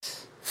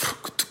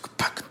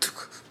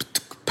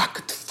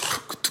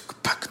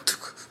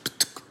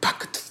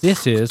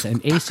This is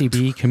an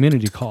ACB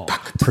community call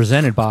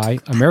presented by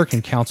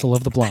American Council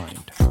of the Blind.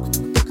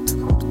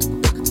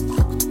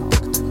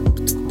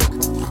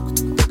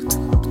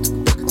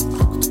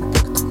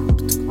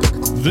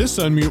 This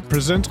Unmute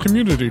Presents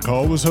community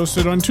call was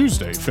hosted on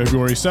Tuesday,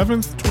 February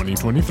 7th,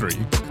 2023.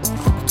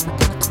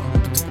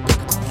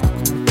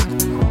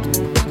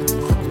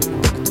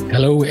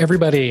 Hello,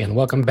 everybody, and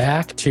welcome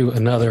back to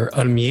another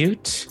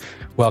Unmute.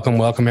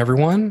 Welcome,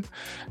 everyone.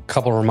 A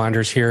couple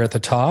reminders here at the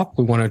top.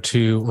 We wanted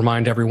to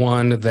remind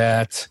everyone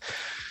that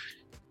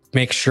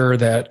make sure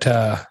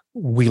that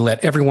we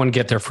let everyone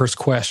get their first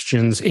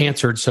questions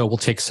answered. So we'll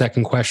take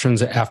second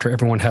questions after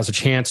everyone has a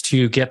chance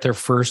to get their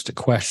first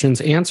questions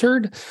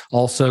answered.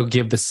 Also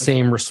give the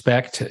same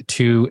respect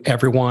to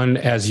everyone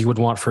as you would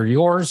want for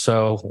yours.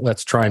 So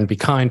let's try and be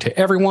kind to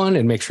everyone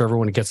and make sure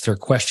everyone gets their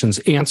questions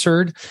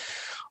answered.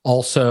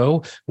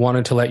 Also,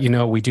 wanted to let you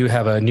know we do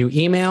have a new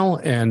email,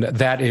 and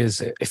that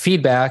is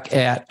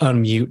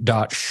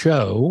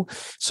feedback@unmute.show.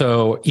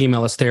 So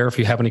email us there if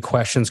you have any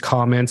questions,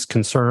 comments,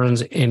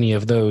 concerns, any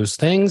of those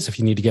things, if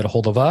you need to get a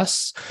hold of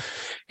us.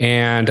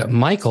 And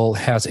Michael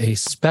has a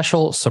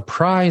special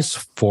surprise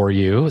for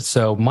you.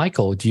 So,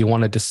 Michael, do you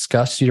want to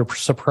discuss your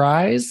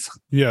surprise?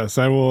 Yes,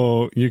 I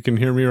will. You can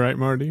hear me, right,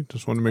 Marty?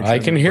 Just want to make sure I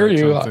can hear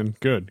you. Something.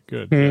 Good.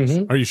 Mm-hmm. Yes.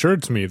 Are you sure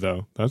it's me,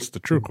 though? That's the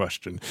true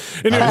question.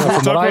 Anyway,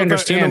 from what I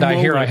understand, I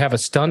hear I have a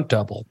stunt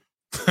double.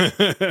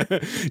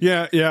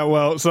 Yeah.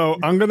 Well, so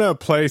I'm going to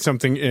play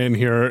something in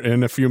here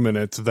in a few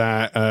minutes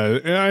that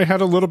I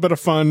had a little bit of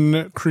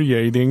fun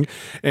creating,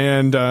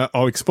 and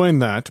I'll explain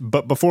that.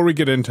 But before we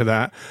get into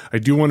that, I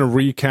do want to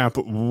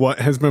recap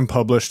what has been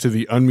published to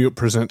the Unmute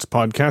Presents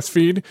podcast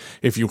feed.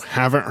 If you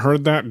haven't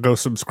heard that, go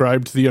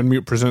subscribe to the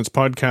Unmute Presents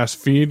podcast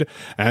feed.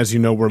 As you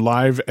know, we're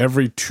live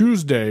every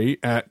Tuesday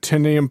at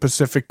 10 a.m.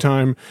 Pacific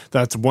time.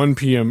 That's 1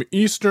 p.m.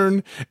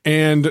 Eastern.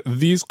 And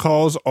these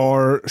calls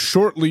are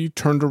shortly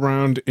turned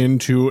around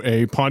into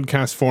a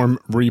podcast form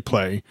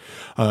replay.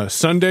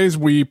 Sundays,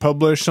 we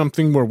publish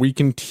something where we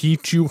can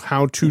teach you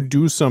how to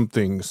do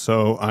something.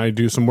 So I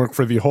do some work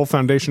for the Whole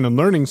Foundation and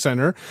Learning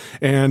Center.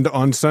 And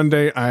on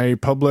Sunday, I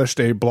published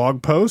a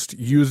blog post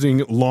using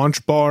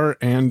LaunchBar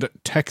and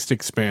Text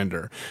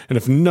Expander. And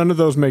if none of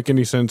those make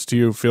any sense to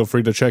you, feel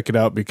free to check it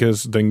out,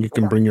 because then you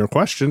can bring your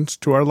questions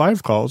to our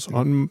live calls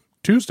on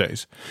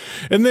Tuesdays.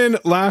 And then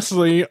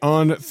lastly,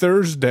 on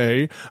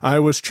Thursday, I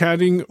was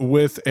chatting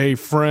with a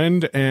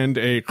friend and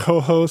a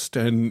co-host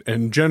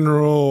and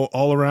general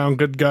all-around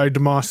good guy,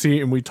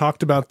 Demasi, and we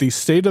talked about the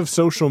state of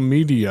social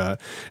media,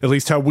 at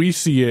least how we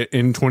see it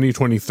in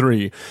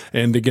 2023.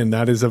 And again,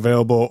 that is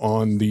available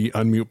on the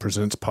Unmute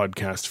Presents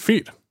podcast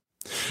feed.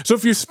 So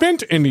if you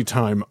spent any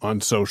time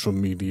on social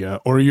media,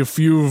 or if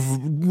you've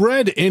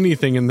read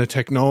anything in the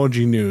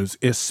technology news,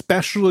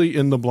 especially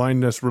in the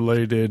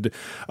blindness-related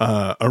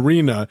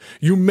arena,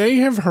 you may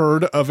have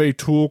heard of a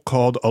tool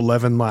called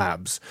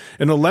ElevenLabs.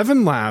 And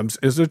ElevenLabs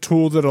is a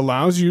tool that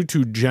allows you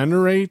to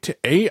generate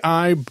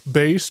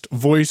AI-based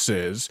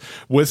voices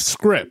with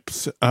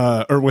scripts,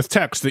 or with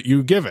text that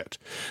you give it.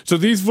 So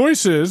these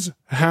voices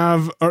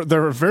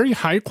they're very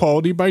high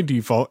quality by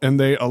default, and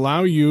they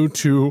allow you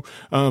to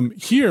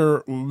hear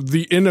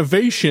the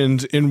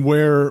innovations in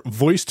where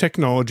voice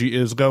technology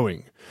is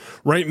going.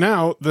 Right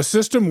now, the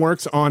system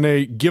works on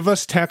a give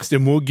us text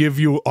and we'll give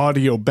you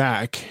audio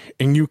back.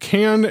 And you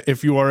can,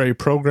 if you are a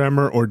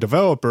programmer or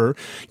developer,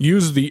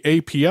 use the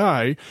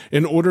API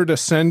in order to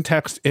send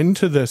text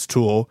into this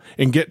tool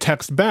and get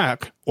text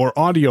back or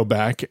audio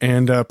back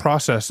and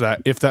process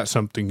that if that's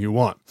something you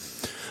want.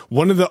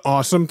 One of the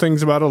awesome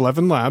things about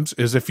ElevenLabs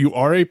is if you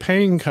are a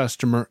paying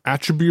customer,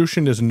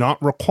 attribution is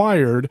not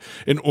required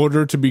in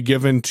order to be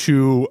given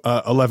to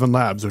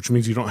ElevenLabs, which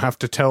means you don't have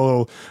to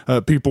tell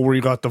people where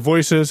you got the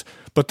voices,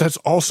 but that's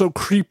also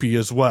creepy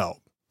as well.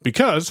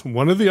 Because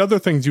one of the other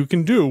things you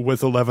can do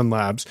with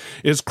ElevenLabs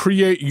is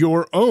create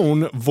your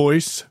own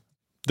voice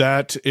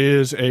that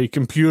is a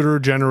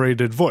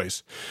computer-generated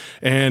voice.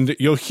 And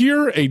you'll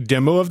hear a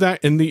demo of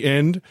that in the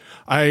end.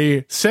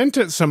 I sent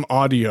it some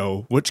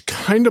audio, which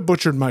kind of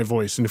butchered my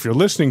voice. And if you're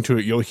listening to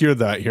it, you'll hear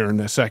that here in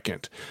a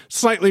second.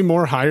 Slightly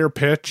more higher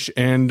pitch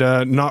and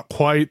not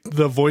quite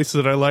the voice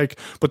that I like.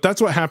 But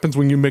that's what happens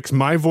when you mix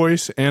my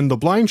voice and the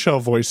Blind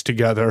Shell voice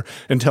together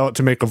and tell it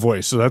to make a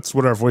voice. So that's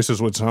what our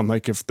voices would sound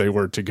like if they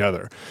were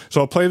together.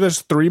 So I'll play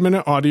this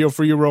 3-minute audio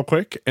for you real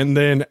quick. And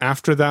then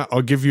after that,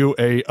 I'll give you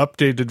a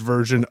updated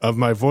version of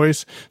my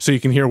voice so you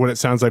can hear what it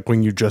sounds like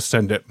when you just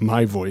send it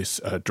my voice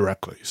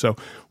directly. So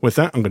with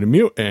that, I'm going to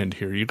mute, and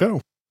here you go.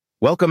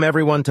 Welcome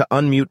everyone to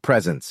Unmute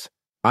Presents.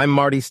 I'm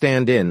Marty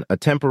Stand-In, a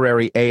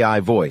temporary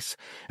AI voice,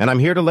 and I'm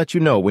here to let you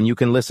know when you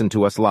can listen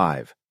to us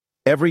live.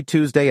 Every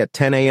Tuesday at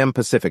 10 a.m.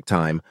 Pacific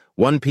Time,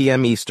 1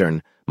 p.m.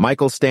 Eastern,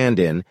 Michael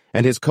Stand-In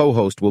and his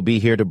co-host will be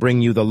here to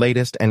bring you the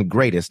latest and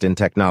greatest in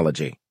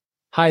technology.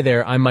 Hi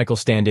there, I'm Michael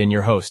Stand-In,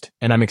 your host,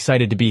 and I'm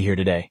excited to be here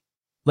today.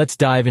 Let's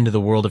dive into the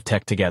world of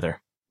tech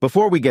together.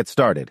 Before we get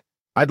started,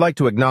 I'd like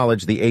to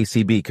acknowledge the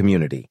ACB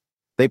community.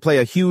 They play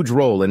a huge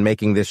role in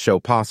making this show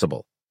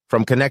possible.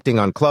 From connecting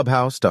on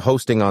Clubhouse to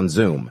hosting on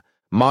Zoom,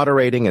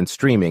 moderating and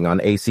streaming on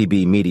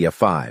ACB Media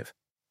 5.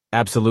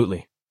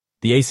 Absolutely.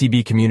 The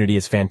ACB community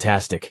is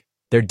fantastic.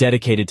 They're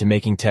dedicated to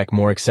making tech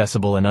more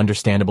accessible and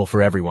understandable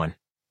for everyone.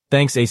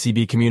 Thanks,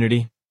 ACB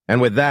community.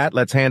 And with that,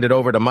 let's hand it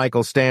over to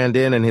Michael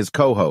Stand-In and his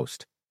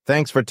co-host.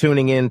 Thanks for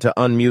tuning in to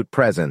Unmute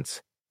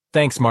Presence.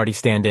 Thanks, Marty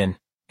Stand-In.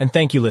 And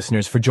thank you,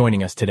 listeners, for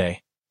joining us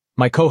today.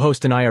 My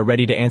co-host and I are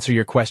ready to answer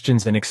your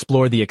questions and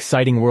explore the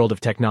exciting world of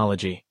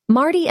technology.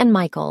 Marty and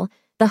Michael,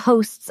 the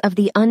hosts of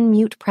the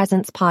Unmute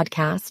Presence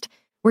podcast,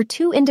 were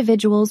two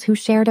individuals who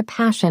shared a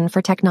passion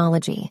for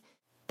technology.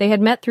 They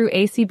had met through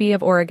ACB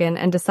of Oregon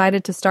and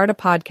decided to start a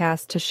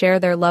podcast to share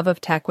their love of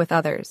tech with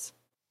others.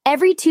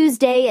 Every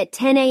Tuesday at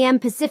 10 a.m.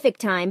 Pacific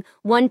Time,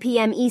 1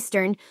 p.m.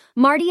 Eastern,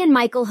 Marty and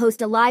Michael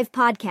host a live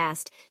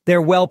podcast.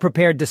 Their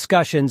well-prepared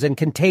discussions and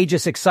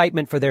contagious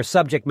excitement for their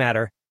subject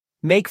matter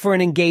make for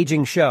an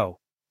engaging show.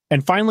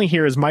 And finally,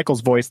 here is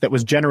Michael's voice that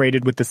was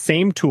generated with the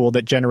same tool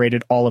that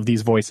generated all of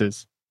these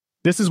voices.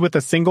 This is with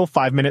a single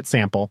 5-minute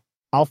sample.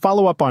 I'll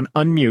follow up on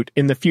Unmute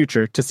in the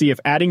future to see if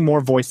adding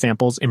more voice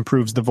samples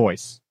improves the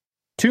voice.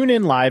 Tune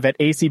in live at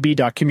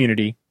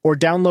acb.community or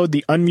download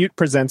the Unmute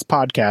Presents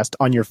podcast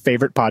on your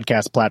favorite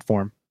podcast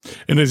platform.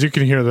 And as you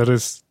can hear, that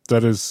is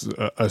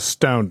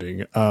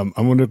astounding. I'm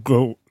going to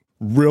go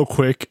real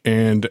quick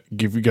and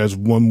give you guys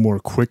one more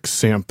quick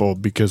sample,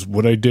 because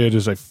what I did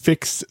is I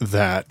fixed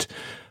that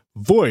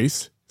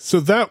voice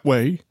so that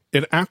way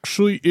it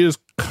actually is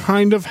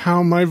kind of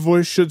how my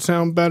voice should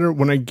sound better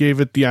when I gave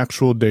it the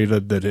actual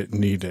data that it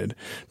needed.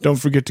 Don't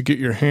forget to get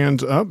your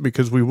hands up,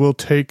 because we will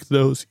take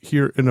those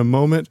here in a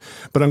moment.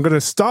 But I'm going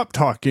to stop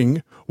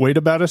talking, wait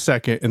about a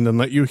second, and then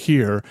let you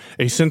hear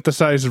a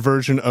synthesized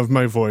version of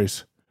my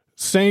voice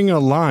saying a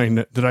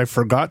line that I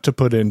forgot to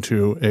put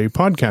into a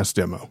podcast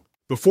demo.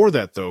 Before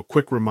that, though,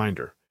 quick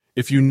reminder.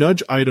 If you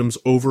nudge items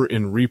over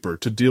in Reaper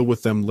to deal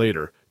with them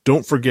later,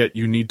 don't forget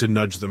you need to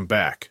nudge them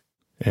back.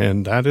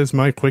 And that is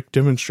my quick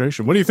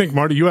demonstration. What do you think,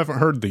 Marty? You haven't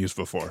heard these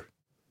before.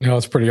 No,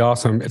 it's pretty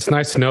awesome. It's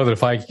nice to know that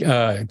if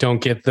I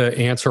don't get the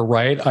answer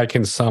right, I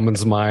can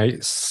summons my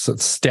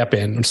step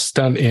in,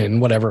 stun in,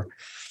 whatever.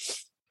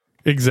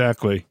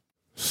 Exactly.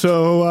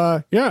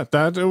 So,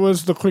 that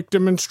was the quick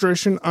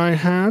demonstration I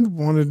had.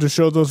 Wanted to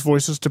show those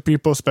voices to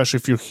people, especially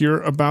if you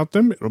hear about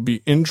them. It'll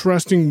be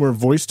interesting where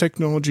voice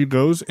technology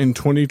goes in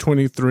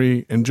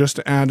 2023, and just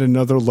to add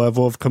another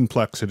level of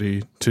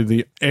complexity to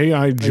the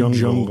AI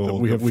jungle that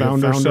we have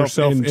found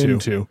ourselves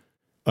into.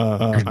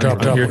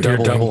 You're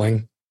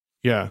doubling.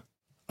 Yeah.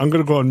 I'm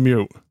going to go on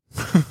mute.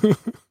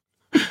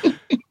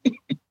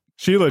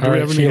 Sheila, do we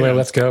have any Sheila, hands?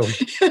 let's go.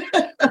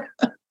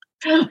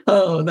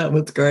 Oh, that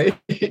was great.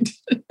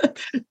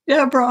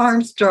 Deborah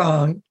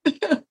Armstrong.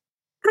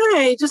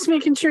 Hi, just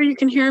making sure you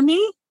can hear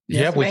me.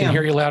 Yes, we can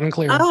hear you loud and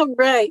clear. All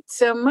right.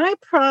 So my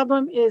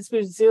problem is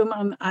with Zoom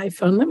on the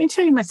iPhone. Let me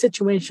tell you my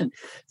situation.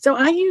 So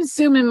I use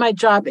Zoom in my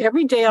job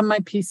every day on my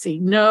PC.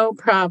 No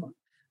problem.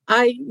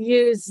 I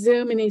use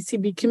Zoom in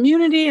ACB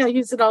community. I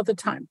use it all the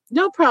time.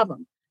 No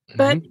problem.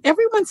 But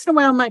every once in a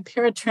while, my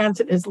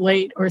paratransit is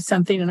late or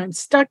something, and I'm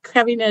stuck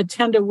having to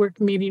attend a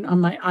work meeting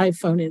on my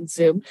iPhone in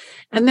Zoom.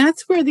 And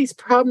that's where these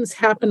problems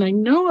happen. I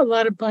know a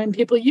lot of blind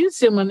people use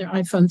Zoom on their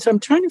iPhone, so I'm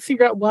trying to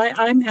figure out why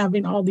I'm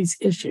having all these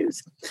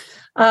issues.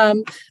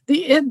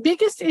 The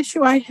biggest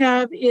issue I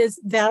have is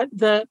that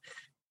the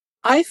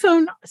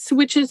iPhone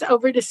switches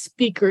over to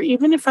speaker,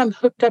 even if I'm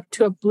hooked up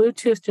to a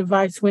Bluetooth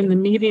device when the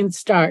meeting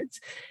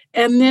starts.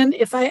 And then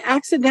if I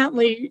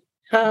accidentally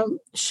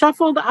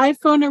shuffle the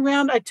iPhone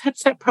around, I touch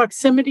that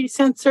proximity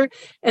sensor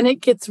and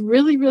it gets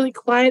really, really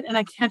quiet and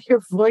I can't hear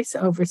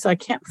voiceover, so I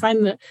can't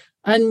find the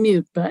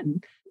unmute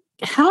button.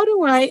 How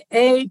do I,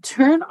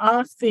 turn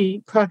off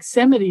the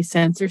proximity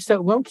sensor so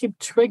it won't keep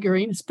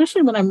triggering,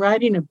 especially when I'm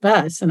riding a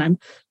bus and I'm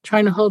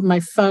trying to hold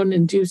my phone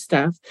and do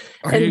stuff?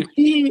 And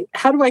B,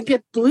 how do I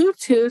get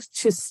Bluetooth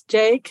to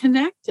stay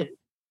connected?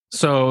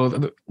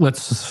 So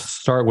let's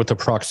start with the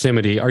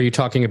proximity. Are you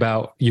talking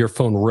about your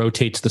phone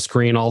rotates the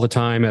screen all the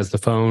time as the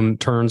phone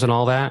turns and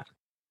all that?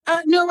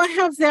 No, I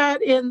have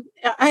that in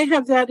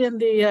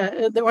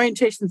the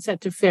orientation set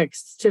to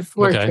fixed to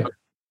 4K.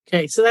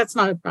 Okay, so that's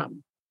not a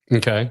problem.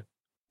 Okay.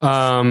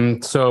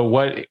 So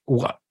what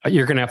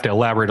you're going to have to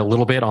elaborate a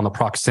little bit on the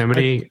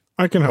proximity.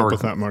 I can help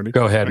with that, Marty.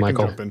 Go ahead,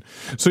 Michael.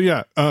 So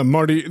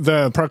Marty,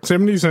 the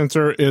proximity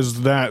sensor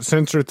is that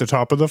sensor at the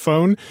top of the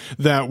phone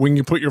that when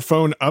you put your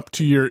phone up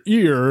to your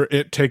ear,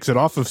 it takes it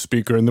off of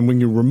speaker. And then when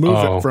you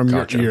remove it from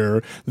your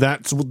ear,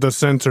 that's the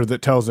sensor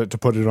that tells it to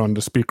put it on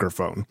the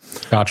speakerphone.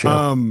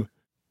 Gotcha.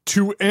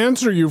 To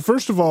answer you,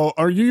 first of all,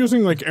 are you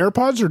using like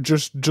AirPods or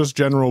just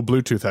general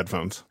Bluetooth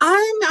headphones?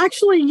 I'm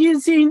actually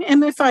using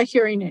MFI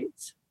hearing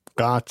aids.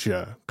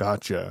 Gotcha.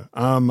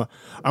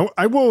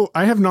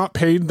 I have not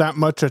paid that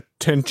much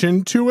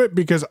attention to it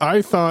because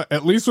I thought,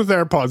 at least with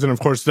AirPods, and of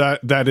course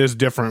that is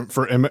different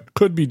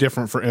could be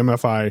different for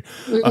MFI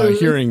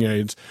hearing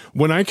aids.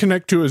 When I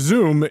connect to a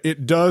Zoom,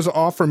 it does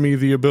offer me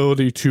the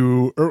ability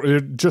to, or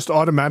it just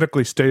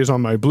automatically stays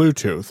on my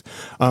Bluetooth.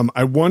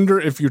 I wonder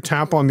if you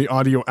tap on the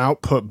audio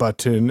output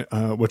button,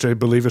 which I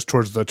believe is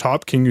towards the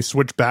top, can you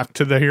switch back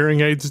to the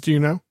hearing aids? Do you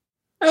know?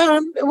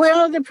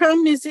 Well, the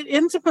problem is it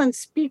ends up on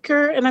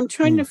speaker, and I'm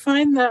trying to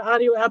find the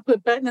audio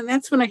output button, and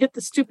that's when I hit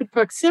the stupid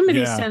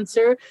proximity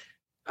sensor.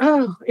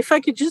 Oh, if I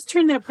could just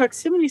turn that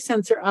proximity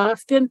sensor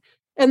off, and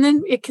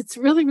then it gets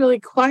really, really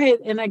quiet,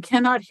 and I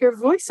cannot hear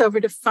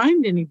voiceover to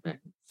find anybody.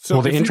 So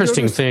well, the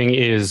interesting thing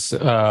is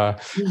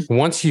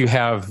once you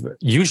have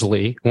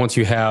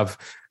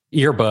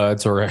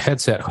earbuds or a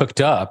headset hooked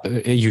up,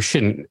 you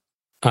shouldn't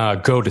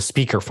go to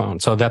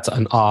speakerphone. So that's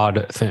an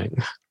odd thing.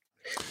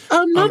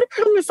 Not a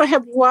problem if I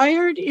have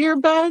wired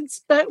earbuds,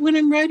 but when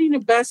I'm riding a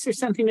bus or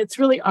something, it's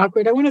really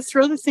awkward. I want to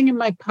throw the thing in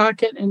my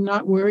pocket and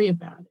not worry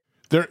about it.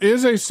 There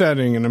is a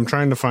setting, and I'm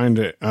trying to find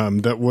it,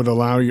 that would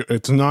allow you,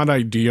 it's not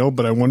ideal,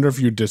 but I wonder if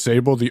you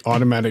disable the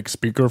automatic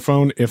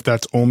speakerphone, if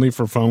that's only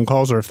for phone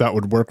calls or if that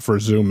would work for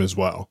Zoom as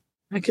well.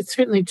 I could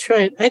certainly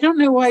try it. I don't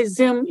know why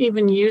Zoom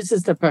even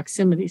uses the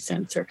proximity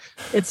sensor.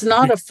 It's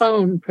not a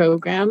phone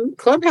program.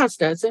 Clubhouse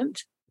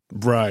doesn't.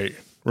 Right.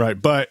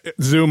 But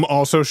Zoom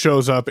also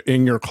shows up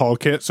in your call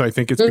kit. So I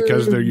think it's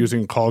because they're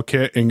using call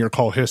kit in your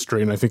call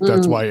history. And I think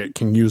that's why it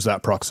can use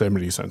that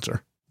proximity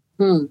sensor.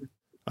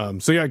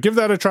 So yeah, give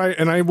that a try.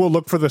 And I will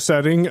look for the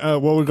setting.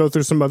 We'll go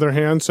through some other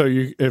hands. So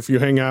if you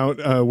hang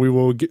out, we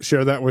will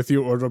share that with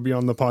you, or it'll be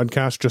on the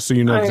podcast just so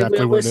you know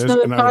exactly what it is.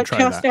 And I will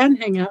try that. And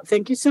hang out.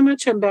 Thank you so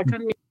much. I'm back on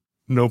mute.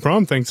 No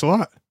problem. Thanks a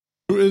lot.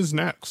 Who is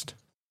next?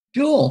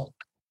 Jewel.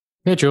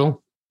 Hey,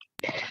 Jewel.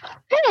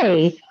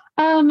 Hey.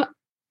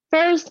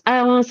 First,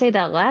 I want to say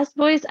that last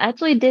voice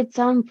actually did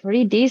sound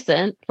pretty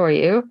decent for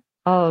you.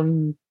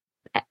 I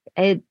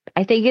think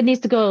it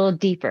needs to go a little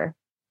deeper,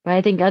 but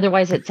I think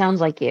otherwise it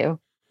sounds like you.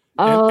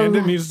 And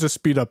it needs to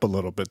speed up a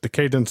little bit. The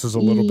cadence is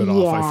a little bit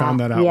off. I found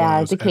that out.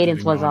 Yeah, the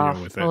cadence was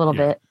off a little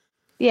bit.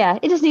 Yeah,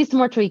 it just needs some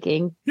more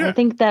tweaking. Yeah. I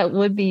think that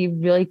would be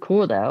really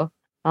cool, though.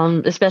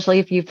 Especially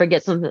if you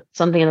forget something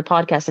in the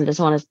podcast and just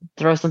want to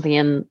throw something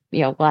in,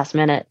 last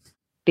minute.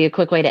 Be a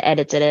quick way to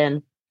edit it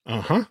in.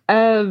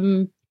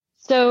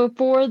 So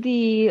for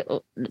the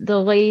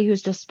lady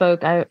who's just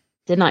spoke, I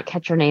did not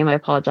catch her name. I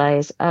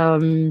apologize.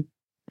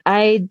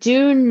 I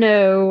do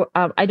know,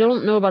 I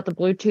don't know about the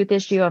Bluetooth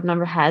issue. I've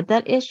never had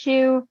that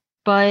issue.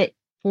 But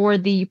for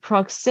the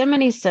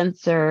proximity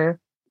sensor,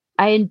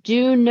 I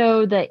do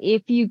know that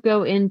if you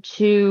go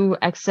into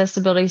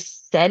accessibility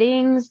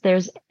settings,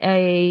 there's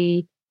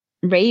a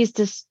raise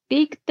to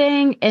speak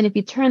thing. And if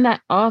you turn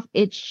that off,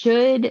 I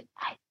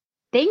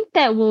think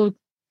that will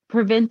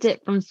prevent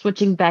it from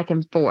switching back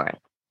and forth.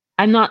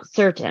 I'm not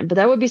certain, but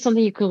that would be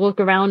something you could look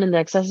around in the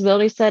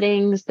accessibility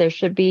settings. There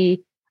should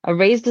be a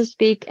raise to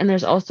speak, and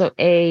there's also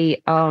a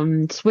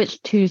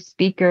switch to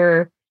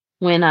speaker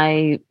when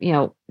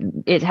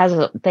it has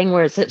a thing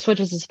where it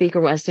switches to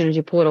speaker as soon as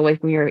you pull it away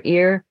from your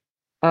ear.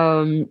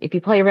 If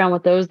you play around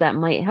with those, that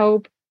might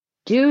help.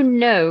 Do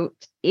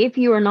note, if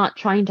you are not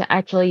trying to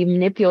actually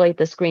manipulate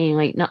the screen,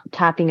 like not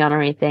tapping on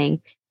or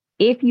anything,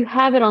 if you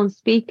have it on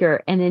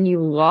speaker and then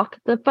you lock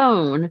the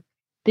phone,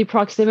 the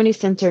proximity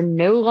sensor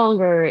no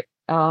longer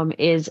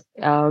is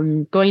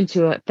going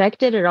to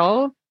affect it at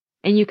all.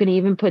 And you can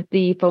even put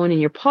the phone in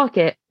your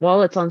pocket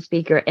while it's on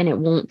speaker and it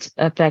won't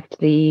affect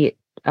the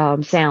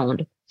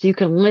sound. So you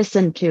can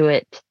listen to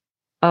it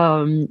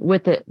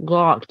with it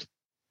locked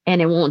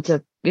and it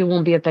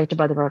won't be affected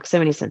by the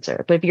proximity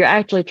sensor. But if you're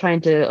actually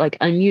trying to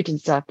unmute and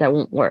stuff, that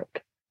won't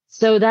work.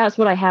 So that's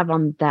what I have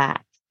on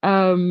that.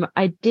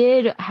 I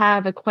did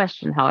have a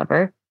question,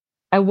 however.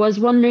 I was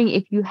wondering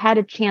if you had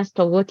a chance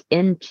to look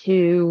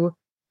into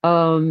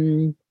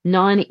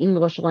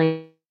non-English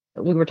language.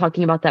 We were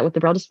talking about that with the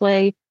Braille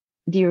display.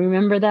 Do you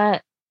remember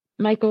that,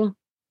 Michael?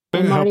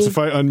 It helps if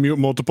I unmute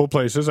multiple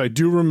places. I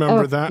do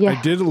remember that. Yeah.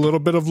 I did a little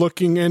bit of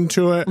looking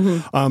into it,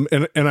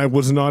 and I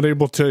was not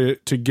able to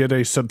get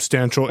a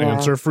substantial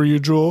answer for you,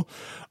 Jewel.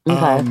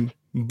 Okay.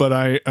 But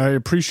I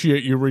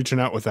appreciate you reaching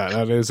out with that.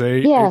 That is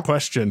a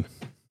question.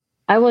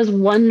 I was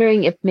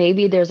wondering if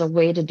maybe there's a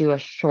way to do a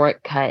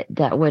shortcut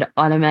that would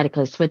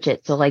automatically switch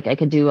it. So I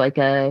could do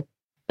a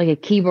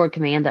keyboard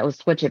command that would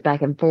switch it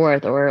back and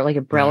forth, or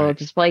a Braille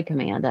display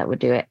command that would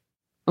do it.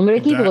 I'm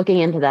going to keep looking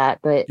into that,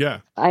 but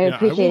I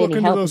appreciate I will look any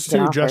into help those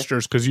two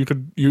gestures, because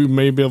you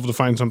may be able to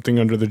find something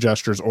under the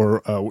gestures,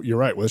 or you're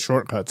right, with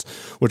shortcuts,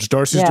 which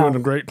Darcy's doing a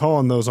great call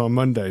on those on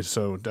Monday.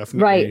 So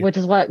definitely. Right, which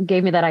is what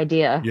gave me that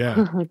idea.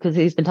 Yeah. Because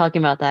he's been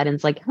talking about that, and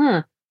it's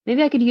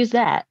maybe I could use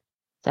that.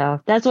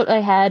 So that's what I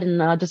had,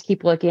 and I'll just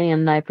keep looking,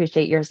 and I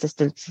appreciate your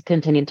assistance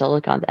continuing to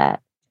look on that.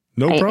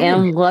 No problem. I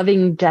am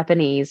loving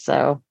Japanese,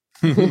 so.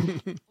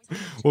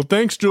 Well,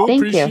 thanks, Jewel.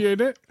 Appreciate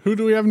it. Who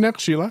do we have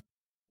next, Sheila?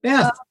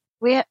 Beth.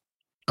 We have,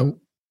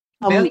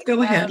 Beth,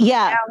 go ahead.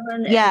 Yeah.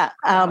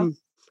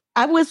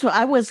 I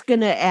was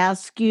going to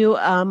ask you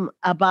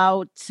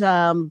about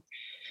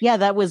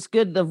that was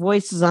good. The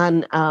voices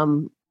on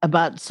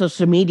about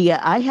social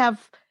media. I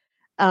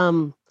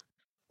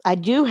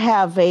do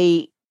have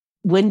a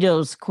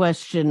Windows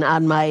question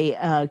on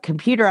my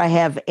computer. I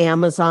have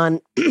Amazon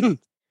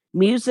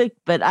Music,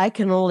 but I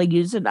can only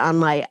use it on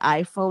my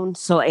iPhone,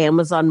 so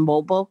Amazon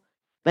Mobile.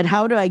 But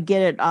how do I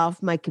get it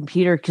off my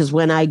computer? Because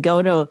when I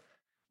go to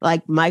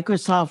like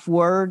Microsoft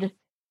Word,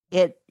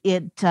 it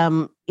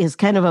is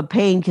kind of a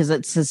pain because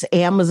it says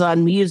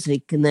Amazon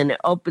Music and then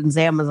it opens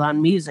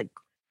Amazon Music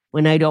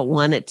when I don't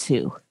want it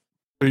to.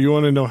 So you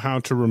want to know how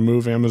to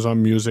remove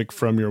Amazon Music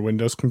from your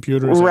Windows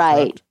computer? Is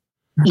right.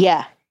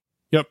 Yeah.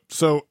 Yep.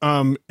 So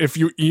if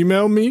you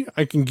email me,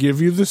 I can give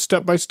you the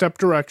step-by-step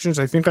directions.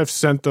 I think I've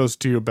sent those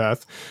to you,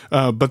 Beth.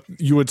 But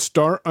you would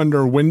start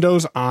under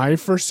Windows I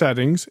for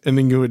settings, and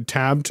then you would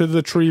tab to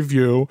the tree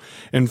view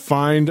and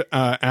find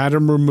add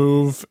and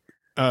remove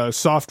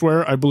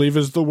software, I believe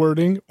is the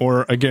wording.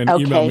 Or again,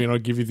 email me and I'll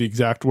give you the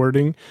exact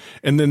wording.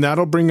 And then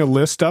that'll bring a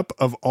list up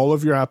of all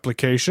of your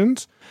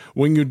applications.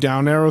 When you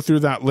down arrow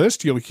through that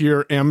list, you'll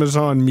hear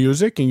Amazon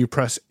Music, and you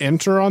press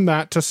enter on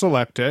that to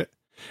select it.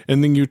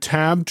 And then you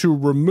tab to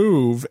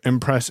remove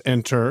and press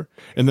enter,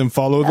 and then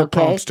follow the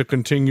prompts to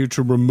continue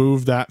to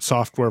remove that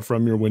software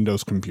from your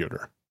Windows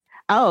computer.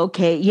 Oh,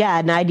 okay. Yeah,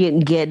 and I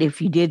didn't get,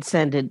 if you did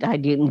send it, I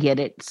didn't get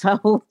it.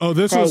 So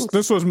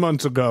this was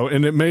months ago,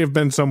 and it may have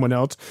been someone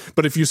else.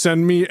 But if you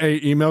send me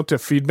an email to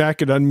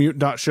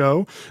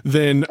feedback@unmute.show,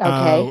 then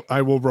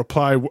I will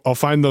reply. I'll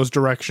find those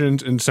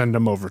directions and send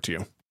them over to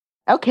you.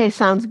 Okay,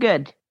 sounds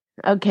good.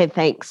 Okay,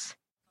 thanks.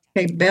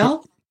 Okay,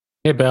 Bill?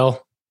 Hey,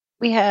 Bill.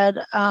 We had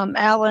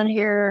Alan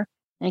here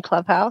in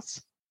Clubhouse.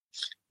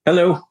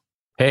 Hello.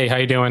 Hey, how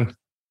you doing?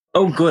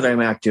 Oh, good. I'm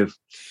active.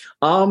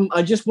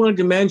 I just wanted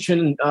to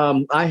mention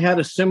I had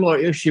a similar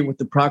issue with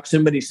the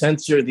proximity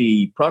sensor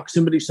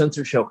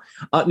show.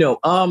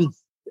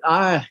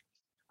 I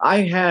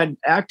had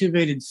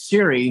activated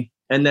Siri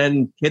and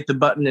then hit the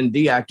button and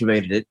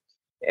deactivated it,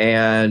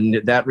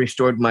 and that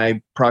restored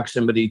my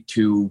proximity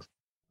to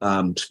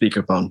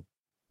speakerphone.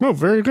 Oh,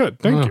 very good.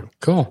 Thank you.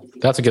 Cool.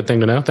 That's a good thing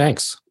to know.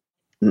 Thanks.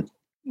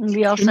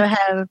 We also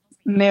have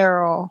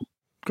Meryl.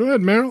 Go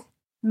ahead, Meryl.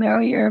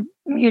 Meryl, you're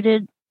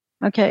muted.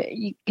 Okay,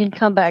 you can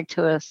come back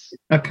to us.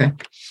 Okay.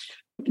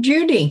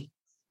 Judy.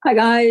 Hi,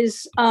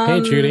 guys.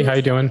 Hey, Judy. How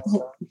you doing?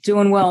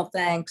 Doing well,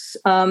 thanks.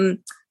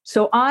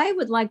 So I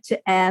would like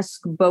to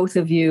ask both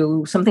of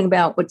you something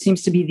about what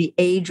seems to be the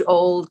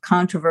age-old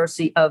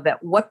controversy of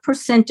at what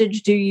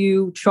percentage do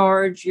you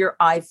charge your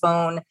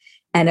iPhone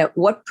and at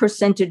what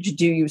percentage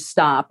do you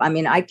stop? I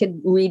mean, I could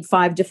read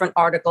 5 different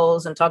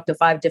articles and talk to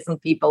 5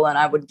 different people, and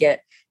I would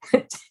get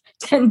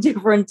 10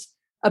 different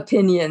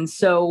opinions.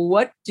 So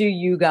what do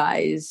you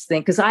guys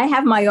think? Because I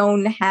have my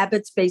own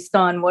habits based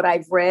on what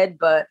I've read,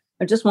 but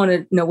I just want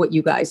to know what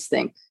you guys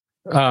think.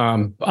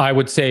 I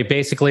would say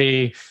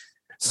basically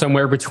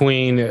somewhere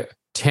between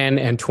 10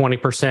 and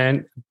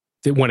 20%.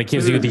 When it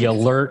gives you the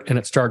alert and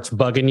it starts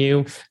bugging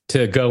you,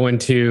 to go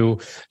into,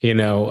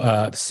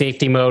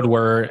 safety mode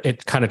where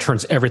it kind of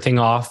turns everything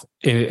off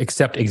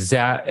except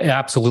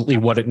absolutely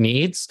what it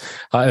needs.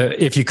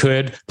 If you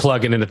could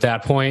plug it in at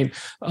that point.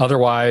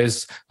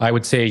 Otherwise, I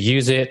would say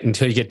use it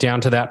until you get down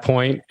to that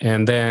point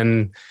and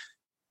then,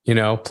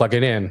 plug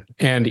it in.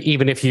 And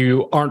even if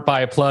you aren't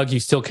by a plug, you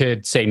still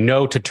could say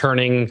no to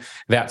turning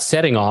that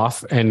setting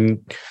off.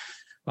 And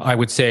I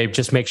would say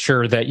just make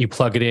sure that you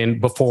plug it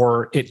in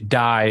before it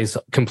dies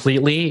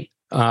completely,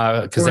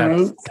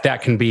 because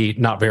that can be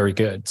not very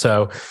good.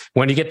 So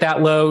when you get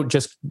that low,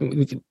 just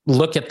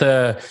look at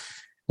the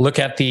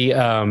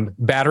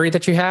battery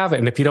that you have,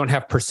 and if you don't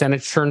have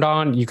percentage turned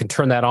on, you can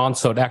turn that on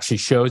so it actually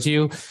shows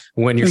you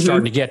when you're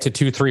starting to get to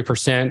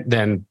 2-3%.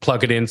 Then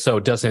plug it in so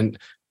it doesn't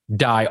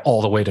die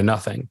all the way to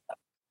nothing.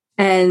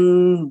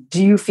 And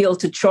do you feel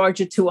to charge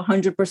it to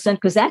 100%?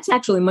 Because that's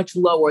actually much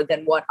lower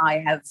than what I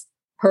have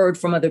heard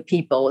from other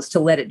people, is to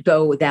let it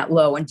go that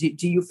low. And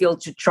do you feel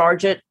to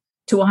charge it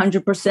to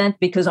 100%?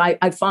 Because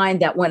I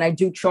find that when I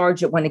do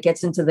charge it, when it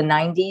gets into the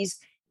 90s,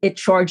 it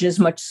charges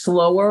much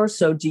slower.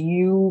 So do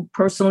you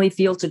personally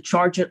feel to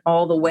charge it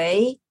all the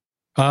way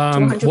to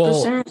 100%?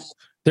 Well,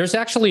 there's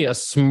actually a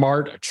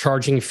smart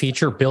charging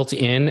feature built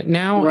in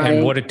now. Right.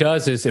 And what it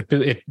does is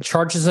it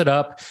charges it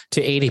up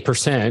to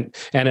 80%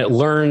 and it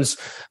learns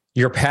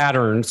your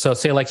pattern. So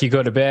say like you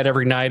go to bed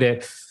every night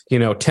at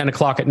 10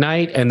 o'clock at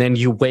night, and then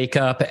you wake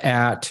up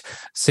at,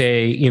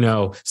 say,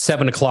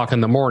 7 o'clock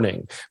in the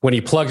morning. When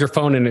you plug your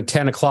phone in at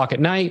 10 o'clock at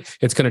night,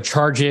 it's going to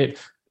charge it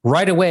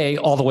right away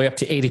all the way up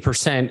to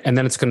 80%, and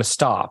then it's going to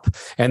stop.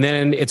 And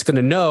then it's going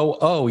to know,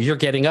 oh, you're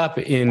getting up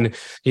in,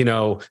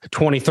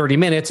 20, 30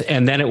 minutes,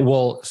 and then it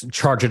will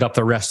charge it up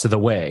the rest of the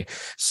way.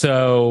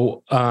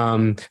 So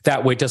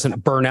that way it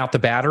doesn't burn out the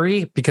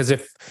battery, because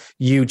if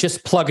you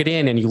just plug it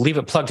in and you leave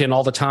it plugged in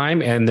all the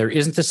time and there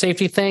isn't a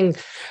safety thing,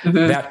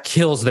 that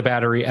kills the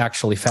battery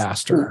actually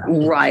faster.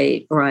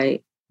 Right.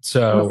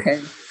 So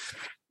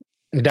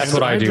that's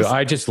what I do.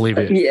 I just leave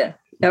it. Yeah.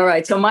 All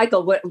right. So,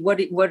 Michael, what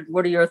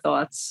are your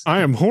thoughts? I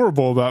am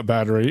horrible about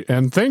battery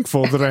and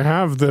thankful that I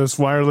have this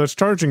wireless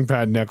charging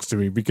pad next to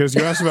me, because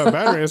you asked about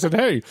battery. I said,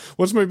 hey,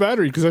 what's my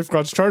battery? Because I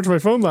forgot to charge my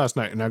phone last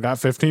night and I got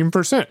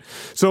 15%.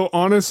 So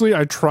honestly,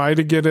 I try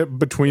to get it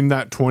between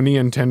that 20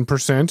 and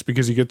 10%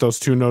 because you get those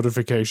two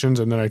notifications,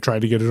 and then I try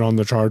to get it on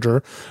the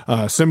charger.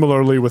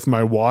 Similarly with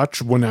my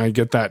watch, when I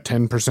get that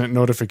 10%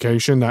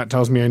 notification, that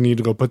tells me I need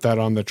to go put that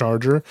on the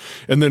charger.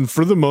 And then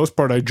for the most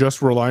part, I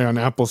just rely on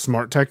Apple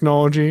Smart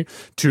technology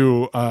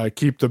to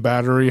keep the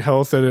battery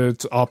health at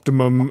its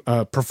optimum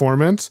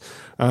performance.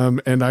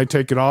 And I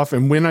take it off.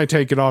 And when I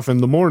take it off in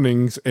the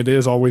mornings, it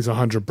is always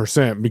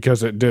 100%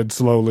 because it did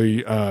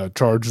slowly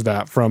charge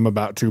that from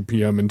about 2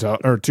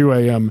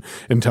 a.m.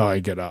 until I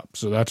get up.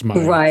 So that's my...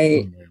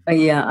 Right.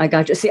 Yeah, I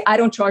got you. See, I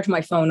don't charge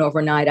my phone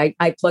overnight.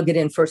 I plug it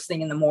in first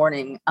thing in the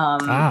morning.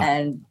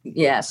 And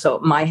yeah, so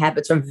my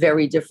habits are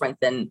very different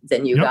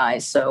than you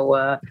guys.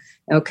 So,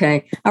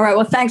 okay. All right.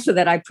 Well, thanks for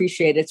that. I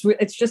appreciate it.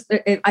 It's just,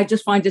 I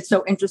just find it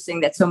so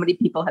interesting that so many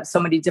people have so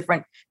many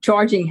different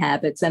charging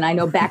habits. And I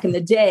know back in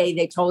the day,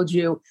 they told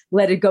you,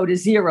 let it go to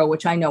 0,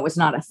 which I know is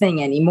not a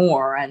thing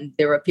anymore. And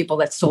there are people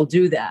that still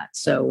do that.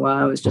 So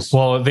I was just...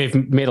 Well, they've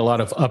made a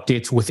lot of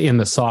updates within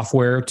the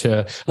software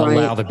to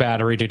allow the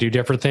battery to do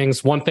different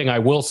things. One thing I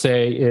will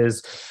say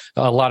is,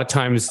 a lot of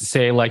times,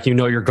 say, like,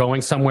 you're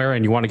going somewhere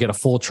and you want to get a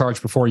full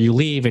charge before you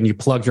leave, and you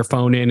plug your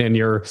phone in and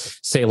you're,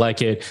 say,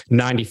 like at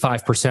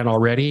 95%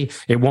 already,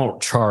 it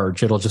won't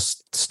charge. It'll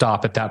just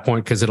stop at that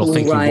point because it'll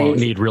think you won't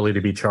need really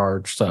to be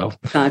charged. So,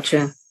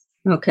 gotcha.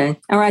 Okay.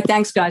 All right.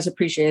 Thanks, guys.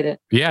 Appreciate it.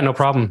 Yeah, no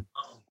problem.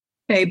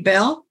 Hey,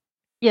 Belle?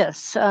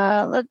 Yes.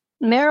 Meryl,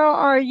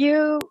 are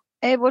you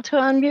able to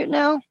unmute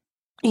now?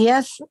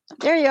 Yes.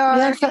 There you are.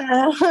 Yes.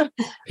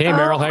 Hey,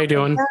 Meryl, how you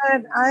doing?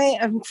 God, I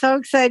am so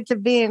excited to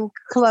be in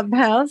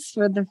Clubhouse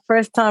for the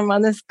first time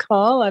on this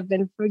call. I've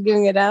been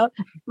figuring it out.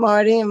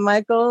 Marty and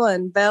Michael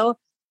and Belle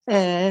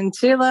and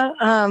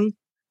Sheila.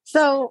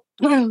 So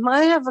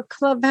I have a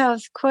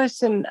Clubhouse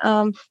question.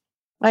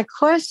 My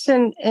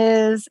question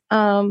is,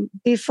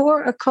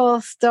 before a call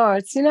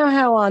starts, you know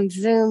how on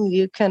Zoom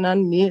you can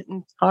unmute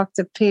and talk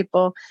to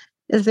people?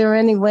 Is there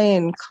any way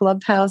in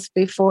Clubhouse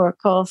before a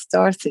call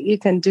starts that you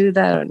can do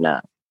that or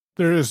not?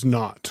 There is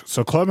not.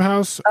 So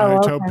Clubhouse, I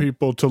tell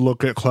people to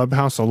look at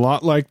Clubhouse a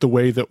lot like the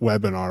way that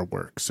Webinar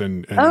works.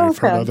 And I've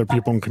heard other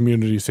people in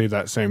community say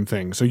that same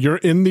thing. So you're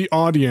in the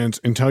audience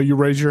until you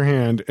raise your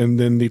hand, and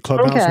then the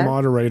Clubhouse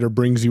moderator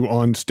brings you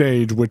on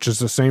stage, which is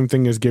the same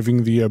thing as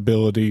giving the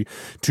ability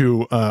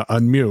to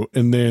unmute.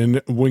 And then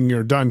when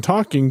you're done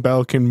talking,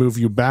 Belle can move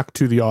you back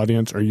to the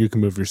audience, or you can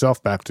move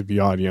yourself back to the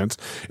audience.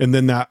 And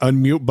then that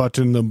unmute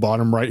button in the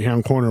bottom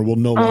right-hand corner will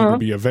no longer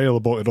be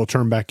available. It'll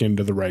turn back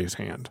into the raise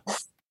hand.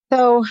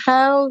 So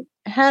how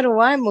do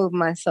I move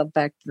myself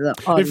back to the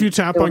audience? If you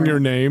tap on your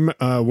name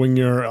when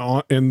you're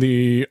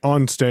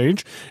on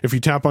stage, if you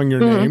tap on your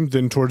name,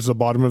 then towards the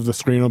bottom of the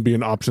screen will be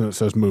an option that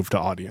says move to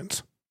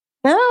audience.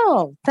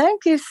 Oh,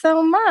 thank you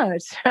so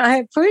much. I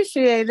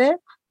appreciate it.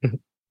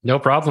 No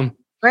problem.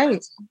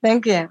 Great.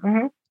 Thank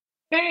you.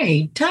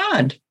 Hey,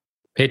 Todd.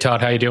 Hey,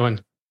 Todd, how you doing?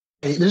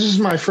 Hey, this is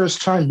my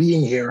first time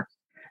being here.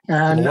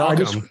 And I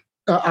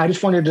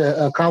just wanted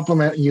to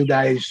compliment you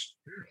guys.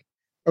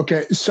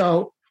 Okay,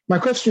 so my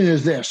question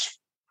is this.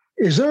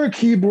 Is there a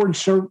keyboard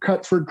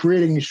shortcut for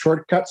creating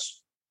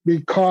shortcuts?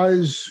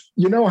 Because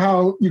you know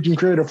how you can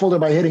create a folder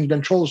by hitting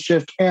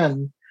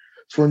Control-Shift-N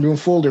for a new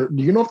folder.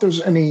 Do you know if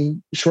there's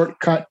any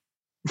shortcut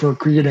for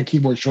creating a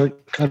keyboard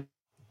shortcut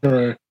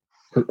or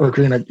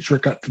creating a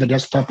shortcut for the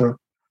desktop or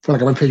for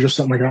like a web page or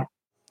something like that?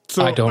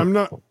 So I'm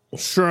not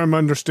sure I'm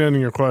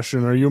understanding your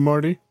question. Are you,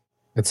 Marty?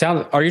 It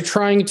sounds. Are you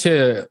trying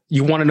to?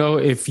 You want to know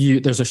if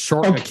there's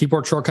a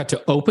keyboard shortcut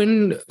to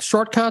open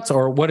shortcuts,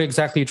 or what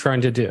exactly are you trying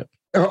to do?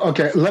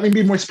 Okay, let me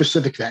be more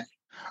specific then.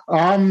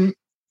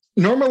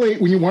 Normally,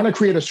 when you want to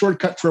create a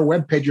shortcut for a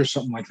web page or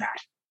something like that,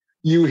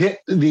 you hit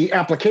the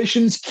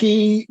applications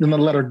key, then the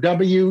letter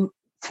W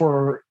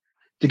to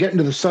get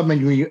into the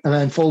submenu, and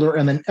then folder,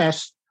 and then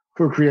S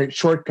for create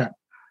shortcut.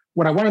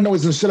 What I want to know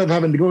is, instead of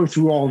having to go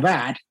through all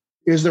that,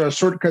 is there a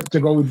shortcut to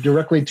go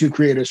directly to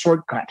create a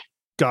shortcut?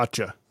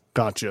 Gotcha.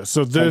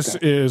 So this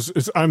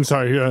is I'm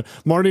sorry,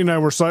 Marty and I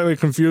were slightly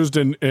confused,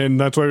 and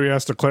that's why we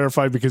asked to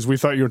clarify, because we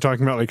thought you were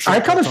talking about like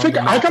I kind of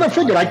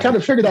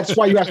figured that's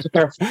why you asked to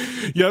clarify.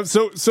 Yeah,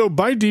 so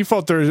by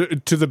default,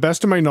 to the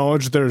best of my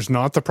knowledge, there's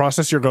not. The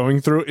process you're going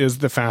through is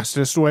the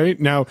fastest way.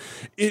 Now,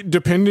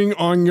 depending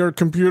on your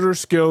computer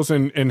skills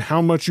and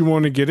how much you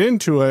want to get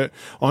into it,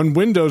 on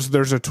Windows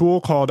there's a tool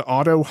called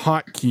Auto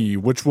Hotkey,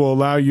 which will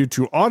allow you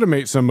to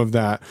automate some of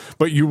that,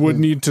 but you would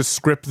need to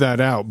script that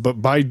out.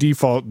 But by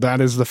default,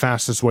 that is the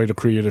fastest way to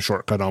create a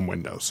shortcut on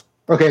Windows.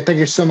 Okay, thank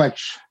you so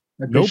much.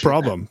 No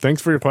problem.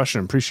 Thanks for your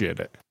question. Appreciate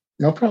it.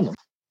 No problem.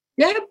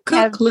 Yeah,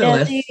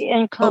 Desi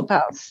in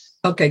Clubhouse.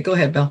 Okay, go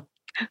ahead, Belle.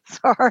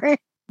 Sorry.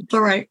 It's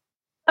all right.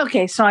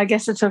 Okay, so I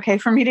guess it's okay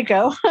for me to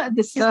go.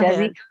 This is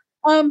Desi.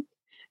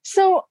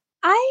 So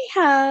I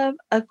have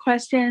a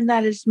question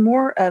that is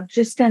more of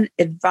just an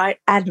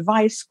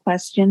advice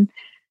question.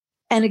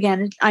 And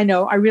again, I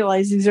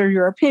realize these are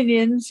your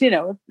opinions,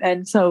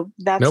 and so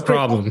that's no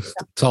problem.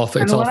 It's all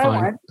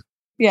fine.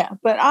 Yeah,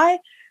 but I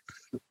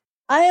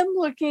am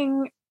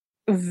looking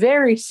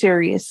very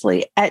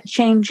seriously at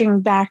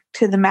changing back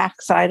to the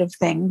Mac side of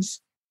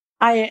things.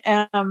 I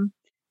am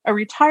a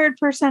retired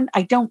person.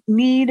 I don't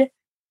need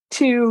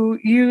to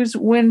use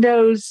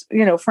Windows,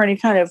 for any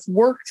kind of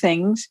work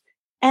things.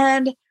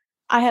 And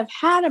I have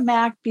had a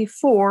Mac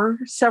before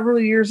several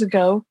years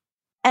ago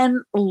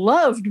and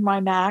loved my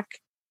Mac.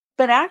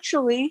 But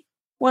actually,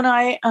 when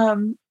I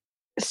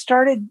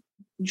started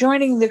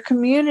joining the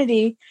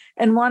community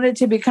and wanted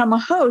to become a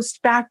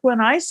host back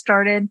when I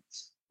started,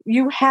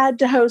 you had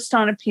to host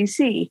on a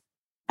PC.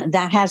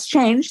 That has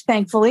changed,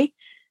 thankfully.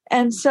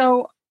 And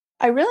so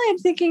I really am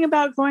thinking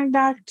about going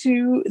back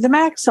to the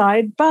Mac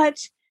side, but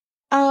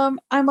I'm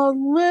a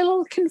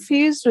little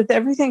confused with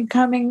everything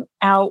coming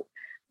out,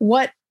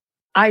 what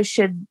I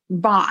should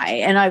buy.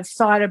 And I've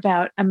thought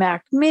about a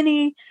Mac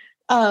Mini.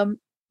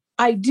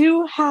 I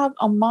do have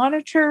a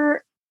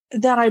monitor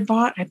that I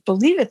bought. I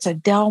believe it's a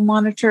Dell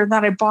monitor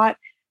that I bought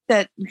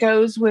that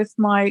goes with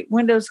my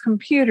Windows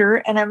computer.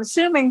 And I'm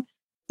assuming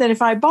that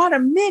if I bought a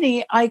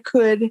Mini, I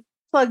could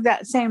plug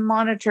that same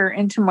monitor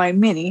into my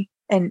Mini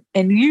and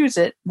use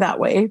it that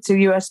way. It's a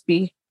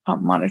USB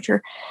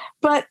monitor.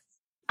 But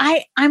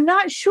I'm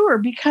not sure,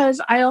 because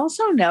I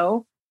also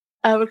know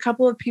of a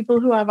couple of people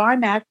who have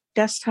iMac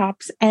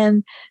desktops,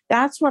 and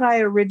that's what I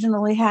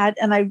originally had.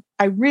 And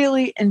I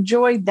really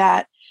enjoyed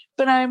that.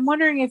 But I'm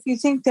wondering if you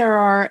think there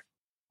are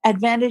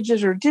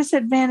advantages or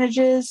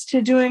disadvantages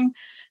to doing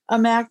a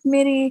Mac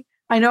Mini.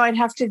 I know I'd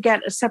have to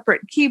get a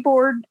separate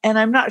keyboard, and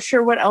I'm not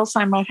sure what else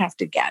I might have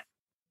to get.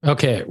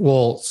 Okay.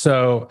 Well,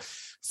 so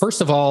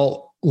first of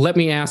all, let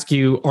me ask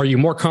you, are you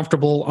more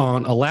comfortable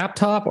on a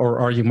laptop or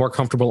are you more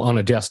comfortable on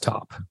a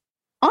desktop?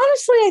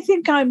 Honestly, I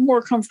think I'm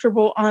more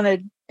comfortable on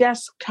a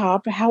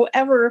desktop.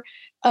 However,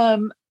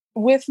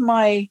 with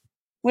my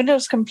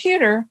Windows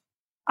computer,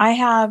 I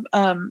have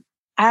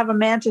a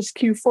Mantis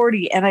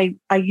Q40, and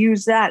I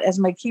use that as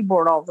my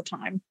keyboard all the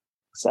time.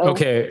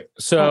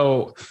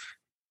 So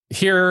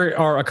here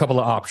are a couple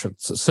of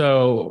options.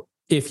 So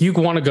if you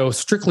want to go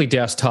strictly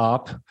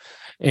desktop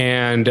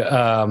and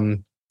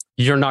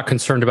you're not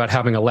concerned about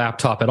having a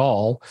laptop at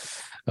all,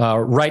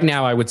 right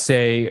now I would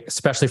say,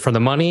 especially for the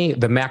money,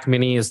 the Mac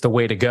Mini is the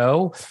way to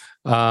go.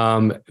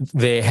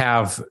 They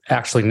have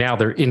actually, now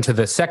they're into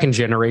the second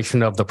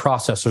generation of the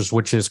processors,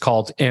 which is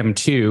called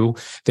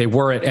M2. They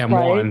were at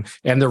M1, right,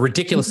 and they're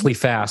ridiculously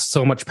fast,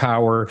 so much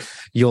power.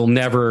 You'll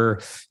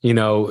never,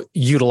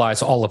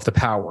 utilize all of the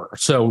power.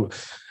 So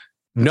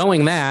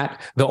knowing that,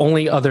 the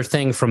only other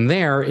thing from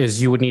there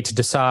is you would need to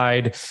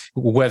decide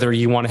whether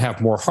you want to have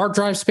more hard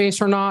drive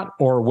space or not,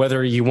 or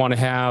whether you want to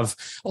have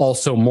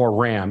also more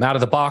RAM. Out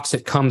of the box,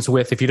 it comes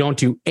with, if you don't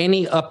do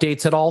any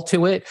updates at all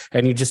to it,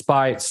 and you just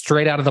buy it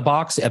straight out of the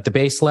box at the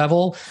base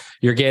level,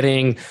 you're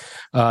getting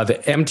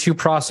the M2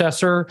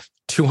 processor,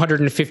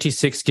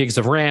 256 gigs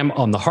of RAM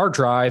on the hard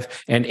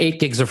drive, and 8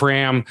 gigs of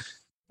RAM.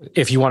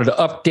 If you wanted to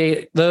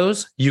update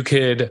those, you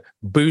could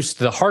boost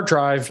the hard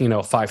drive,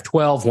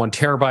 512, 1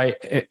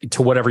 terabyte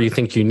to whatever you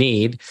think you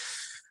need.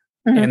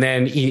 Mm-hmm. And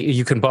then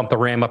you can bump the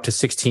RAM up to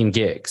 16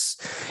 gigs.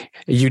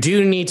 You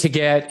do need to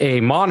get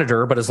a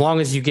monitor, but as long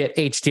as you get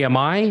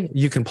HDMI,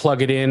 you can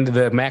plug it in.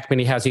 The Mac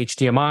Mini has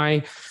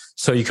HDMI.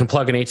 So you can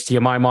plug an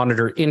HDMI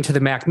monitor into the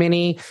Mac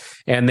Mini,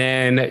 and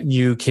then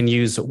you can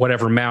use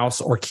whatever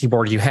mouse or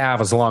keyboard you have,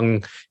 as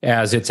long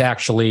as it's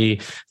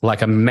actually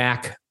like a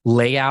Mac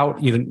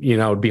layout.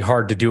 It'd be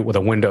hard to do it with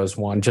a Windows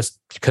one, just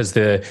because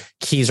the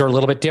keys are a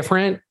little bit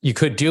different. You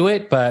could do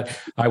it, but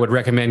I would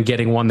recommend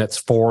getting one that's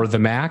for the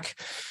Mac.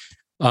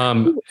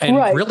 And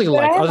right. Really, but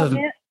like other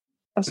than,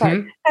 I'm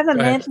sorry, I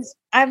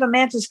have a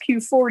Mantis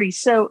Q40,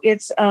 so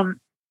it's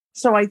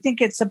so I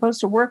think it's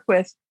supposed to work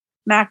with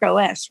Mac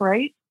OS,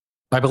 right?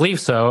 I believe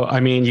so. I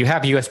mean, you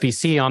have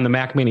USB-C on the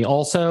Mac Mini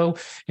also,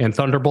 and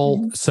Thunderbolt.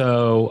 Mm-hmm.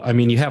 So, I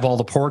mean, you have all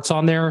the ports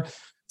on there.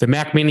 The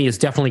Mac Mini is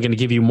definitely going to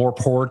give you more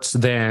ports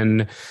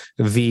than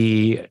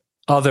the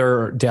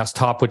other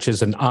desktop, which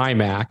is an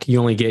iMac.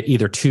 You only get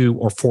either 2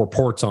 or 4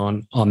 ports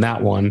on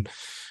that one.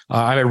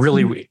 I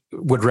really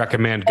would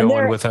recommend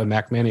going with a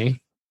Mac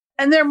Mini.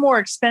 And they're more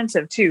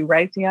expensive too,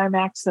 right? The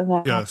iMacs and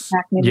the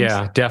Mac Minis.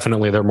 Yeah,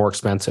 definitely. They're more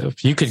expensive.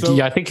 You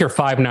could, I think you're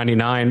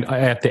 $599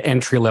 at the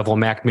entry level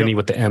Mac Mini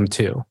with the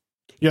M2.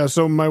 Yeah,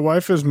 so my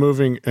wife is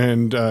moving,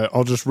 and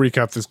I'll just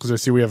recap this because I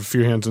see we have a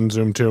few hands in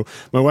Zoom too.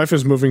 My wife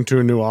is moving to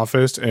a new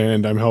office,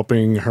 and I'm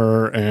helping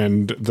her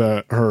and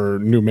her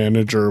new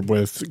manager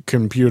with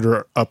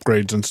computer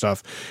upgrades and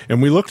stuff.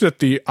 And we looked at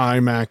the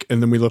iMac,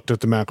 and then we looked at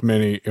the Mac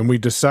Mini, and we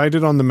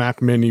decided on the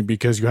Mac Mini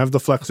because you have the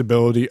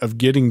flexibility of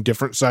getting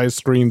different size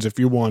screens if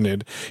you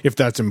wanted, if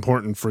that's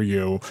important for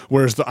you,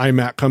 whereas the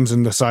iMac comes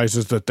in the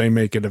sizes that they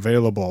make it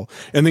available.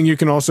 And then you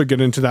can also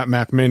get into that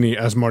Mac Mini,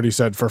 as Marty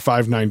said, for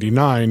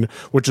 $599,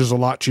 which is a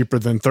lot cheaper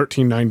than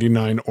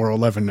 $13.99 or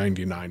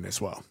 $11.99 as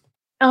well.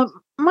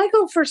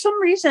 Michael, for some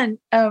reason,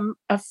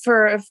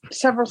 for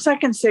several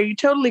seconds there, you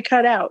totally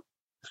cut out.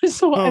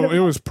 So it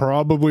was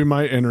probably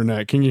my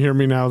internet. Can you hear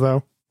me now,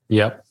 though?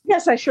 Yep.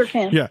 Yes, I sure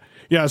can.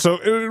 Yeah. So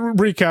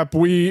recap,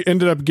 we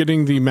ended up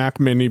getting the Mac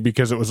Mini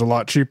because it was a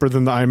lot cheaper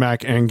than the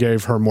iMac and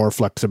gave her more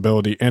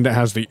flexibility. And it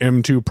has the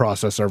M2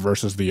 processor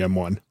versus the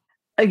M1.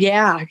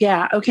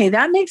 Yeah. Okay,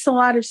 that makes a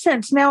lot of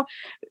sense. Now,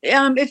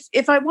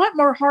 if I want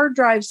more hard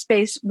drive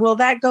space, will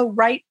that go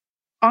right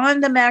on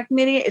the Mac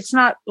Mini? It's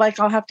not like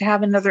I'll have to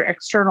have another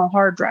external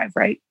hard drive,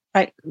 right?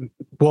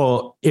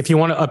 Well, if you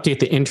want to update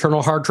the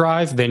internal hard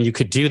drive, then you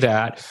could do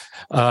that.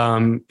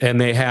 And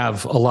they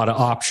have a lot of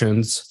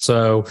options.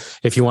 So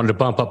if you wanted to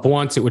bump up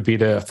once, it would be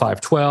to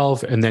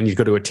 512, and then you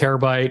go to a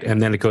terabyte,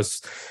 and then it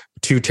goes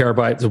 2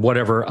 terabytes,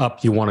 whatever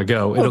up you want to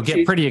go. It'll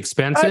get pretty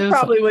expensive. I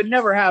probably would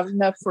never have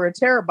enough for a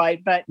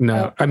terabyte, but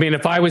no. I mean,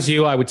 if I was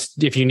you, I would,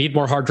 if you need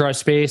more hard drive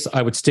space,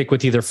 I would stick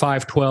with either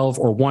 512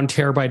 or 1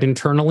 terabyte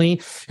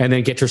internally, and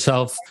then get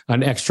yourself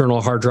an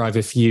external hard drive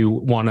if you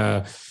want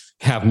to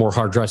have more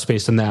hard drive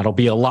space than that. It'll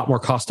be a lot more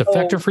cost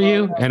effective for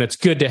you. And it's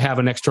good to have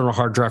an external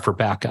hard drive for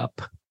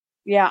backup.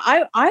 Yeah,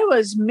 I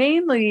was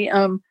mainly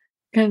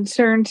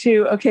concerned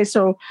too. Okay,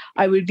 so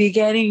I would be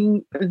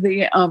getting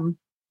the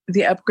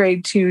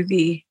upgrade to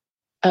the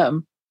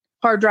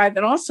hard drive,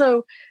 and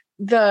also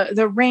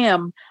the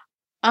RAM.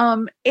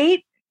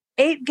 8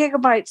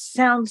 gigabytes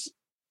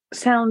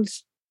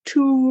sounds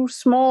too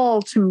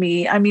small to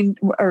me. I mean,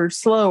 or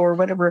slow, or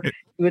whatever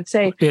you would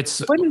say.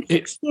 Wouldn't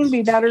 16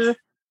 be better?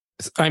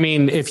 I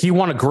mean, if you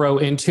want to grow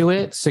into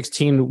it,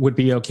 16 would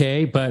be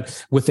okay.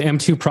 But with the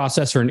M2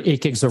 processor and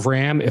 8 gigs of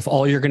RAM, if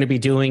all you're going to be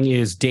doing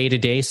is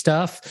day-to-day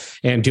stuff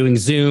and doing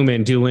Zoom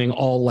and doing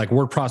all like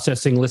word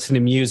processing,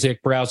 listening to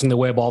music, browsing the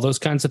web, all those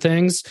kinds of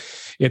things,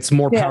 it's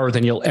more power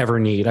than you'll ever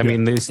need. I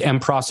mean, these M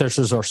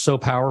processors are so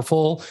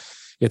powerful,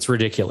 it's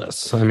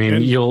ridiculous. I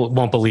mean, you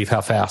won't believe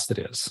how fast it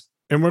is.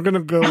 And we're going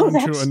to go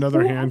into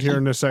another hand here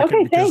in a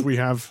second because we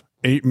have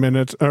 8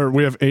 minutes, or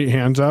we have 8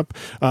 hands up.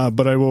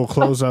 But I will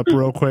close up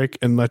real quick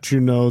and let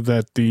you know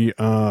that the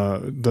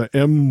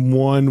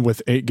M1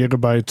 with 8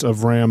 gigabytes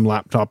of RAM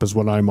laptop is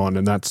what I'm on,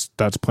 and that's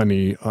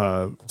plenty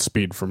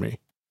speed for me.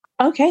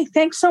 Okay,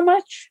 thanks so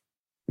much.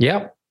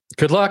 Yep.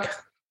 Good luck.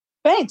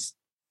 Thanks.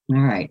 All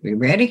right, we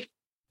ready?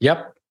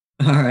 Yep.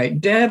 All right,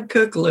 Deb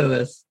Cook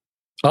Lewis.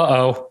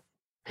 Uh-oh.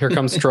 Here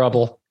comes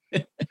trouble.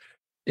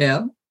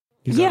 Yeah.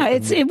 Yeah,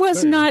 it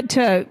was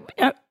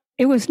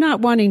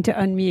not wanting to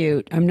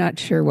unmute. I'm not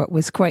sure what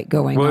was quite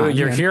going on. Well,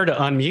 you're here to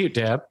unmute,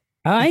 Deb.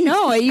 I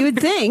know, you would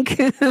think.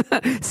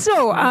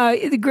 So,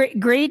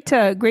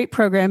 great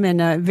program,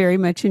 and very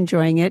much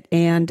enjoying it.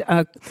 And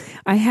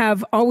I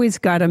have always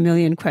got a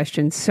million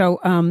questions.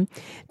 So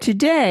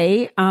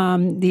today,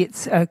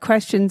 it's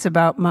questions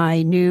about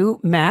my new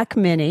Mac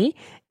Mini.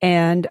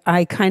 And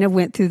I kind of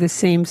went through the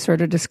same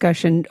sort of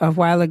discussion a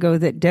while ago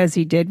that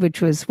Desi did,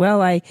 which was,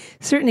 well, I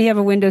certainly have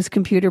a Windows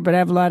computer, but I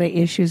have a lot of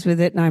issues with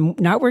it, and I'm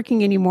not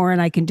working anymore,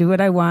 and I can do what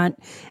I want.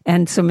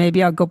 And so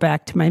maybe I'll go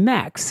back to my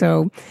Mac.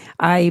 So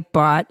I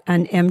bought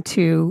an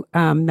M2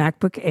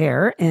 MacBook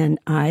Air, and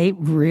I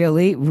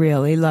really,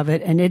 really love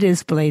it. And it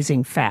is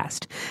blazing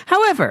fast.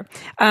 However,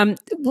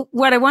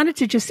 what I wanted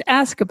to just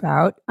ask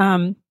about,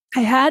 I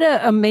had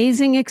an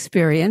amazing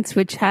experience,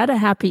 which had a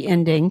happy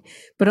ending,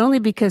 but only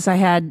because I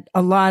had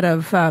a lot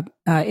of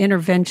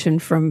intervention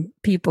from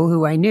people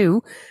who I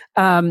knew.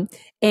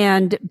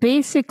 And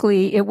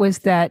basically, it was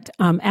that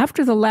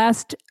after the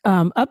last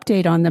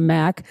update on the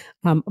Mac,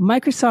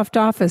 Microsoft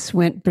Office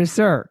went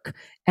berserk.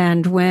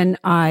 And when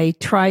I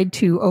tried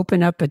to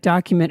open up a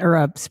document or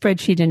a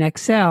spreadsheet in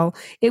Excel,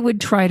 it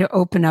would try to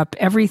open up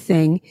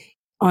everything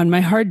on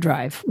my hard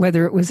drive,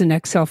 whether it was an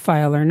Excel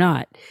file or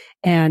not.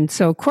 And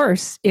so, of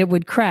course, it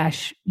would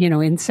crash,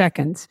 in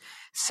seconds.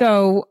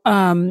 So,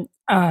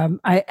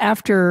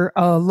 after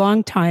a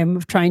long time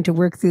of trying to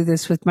work through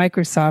this with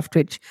Microsoft,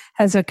 which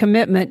has a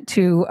commitment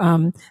to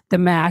the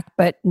Mac,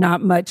 but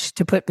not much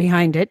to put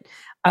behind it,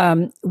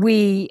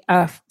 we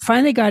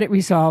finally got it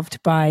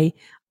resolved by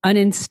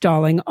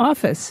uninstalling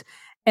Office.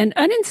 And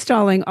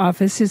uninstalling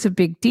Office is a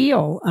big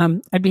deal.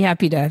 I'd be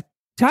happy to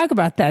talk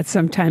about that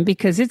sometime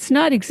because it's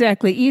not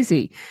exactly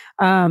easy.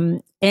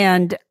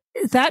 And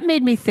that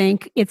made me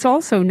think it's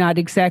also not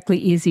exactly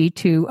easy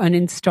to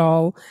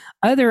uninstall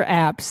other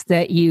apps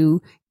that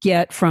you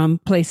get from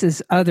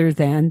places other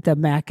than the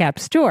Mac App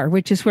Store,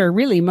 which is where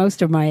really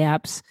most of my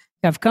apps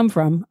have come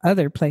from,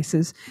 other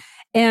places.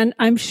 And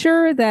I'm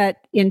sure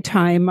that in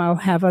time I'll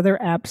have other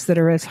apps that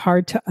are as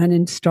hard to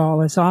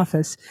uninstall as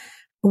Office.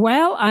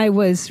 While I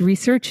was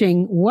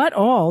researching what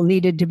all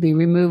needed to be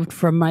removed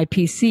from my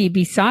PC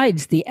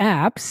besides the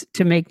apps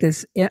to make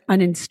this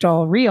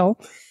uninstall real,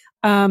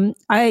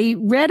 I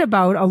read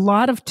about a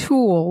lot of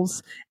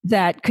tools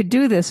that could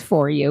do this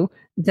for you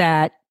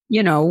that,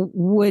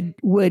 would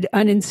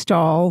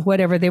uninstall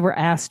whatever they were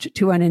asked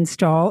to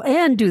uninstall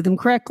and do them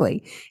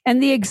correctly.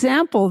 And the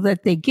example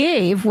that they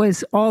gave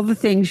was all the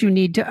things you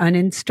need to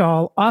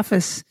uninstall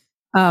Office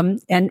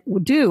and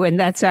do. And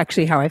that's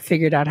actually how I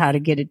figured out how to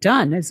get it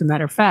done. As a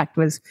matter of fact,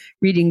 was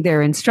reading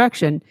their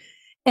instruction.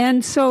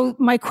 And so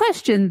my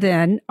question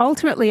then,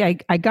 ultimately,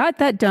 I got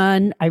that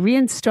done. I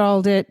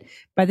reinstalled it.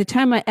 By the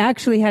time I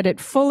actually had it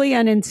fully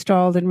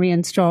uninstalled and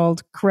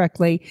reinstalled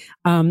correctly,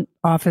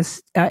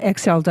 Office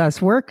Excel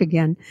does work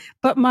again.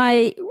 But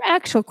my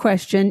actual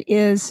question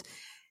is,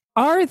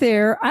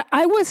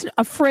 I wasn't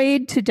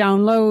afraid to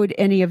download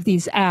any of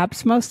these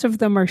apps. Most of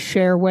them are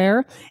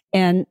shareware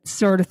and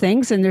sort of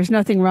things, and there's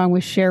nothing wrong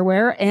with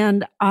shareware.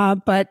 And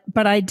but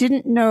I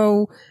didn't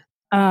know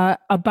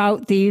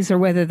about these or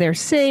whether they're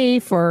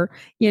safe or,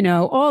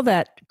 all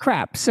that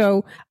crap.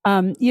 So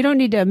you don't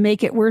need to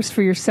make it worse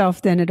for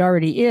yourself than it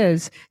already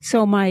is.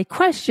 So my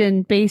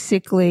question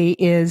basically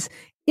is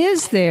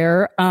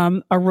there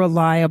a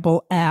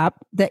reliable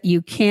app that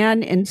you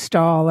can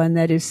install and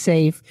that is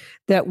safe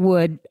that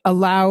would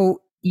allow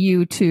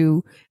you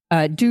to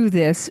do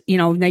this?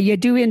 Now you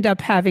do end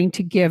up having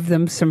to give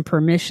them some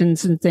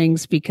permissions and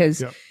things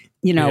because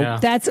and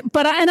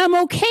I'm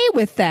okay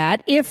with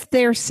that if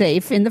they're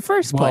safe in the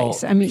first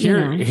place. I mean,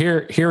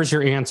 here's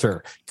your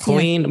answer.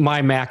 Clean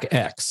My Mac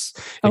X.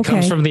 It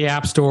comes from the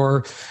App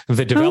Store.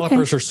 The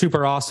developers are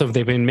super awesome.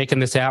 They've been making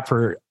this app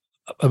for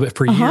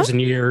years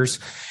and years.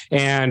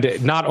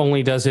 And not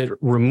only does it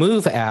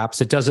remove apps,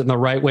 it does it in the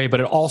right way, but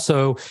it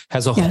also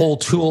has a whole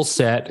tool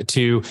set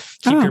to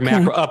keep your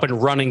Mac up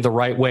and running the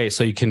right way.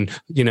 So you can,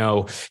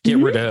 get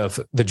rid of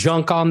the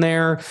junk on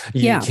there.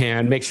 You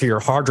can make sure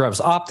your hard drive is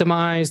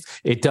optimized.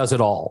 It does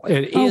it all.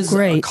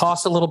 It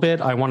costs a little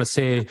bit. I want to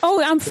say,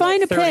 I'm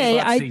fine to pay.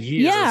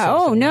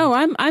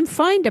 I'm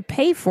fine to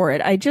pay for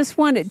it. I just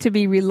want it to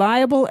be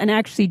reliable and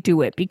actually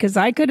do it, because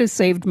I could have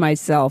saved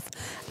myself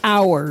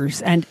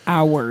hours and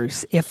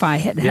hours if I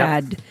had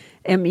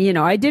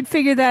I did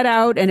figure that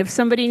out. And if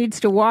somebody needs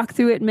to walk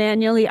through it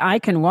manually, I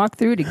can walk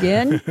through it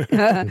again.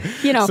 But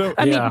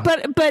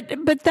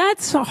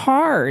that's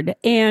hard.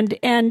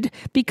 And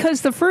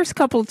because the first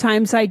couple of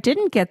times I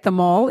didn't get them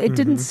all, it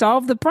didn't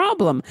solve the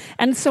problem.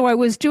 And so I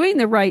was doing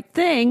the right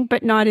thing,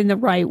 but not in the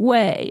right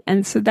way.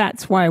 And so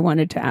that's why I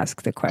wanted to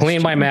ask the question.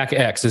 Clean My Mac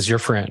X is your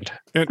friend.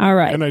 All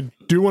right. And I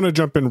do want to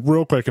jump in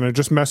real quick, and I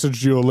just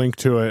messaged you a link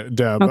to it,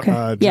 Deb,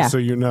 so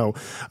you know.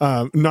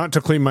 Not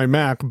to clean my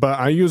Mac, but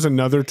I use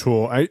another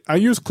tool. I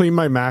use Clean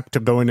My Mac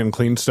to go in and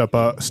clean stuff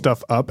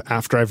up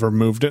after I've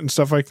removed it and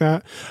stuff like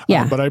that.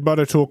 But I bought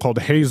a tool called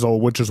Hazel,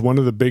 which is one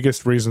of the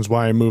biggest reasons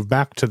why I moved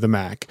back to the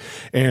Mac.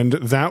 And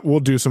that will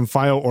do some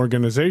file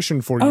organization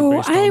for you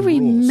based on rules.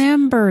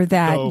 Remember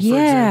that. So, for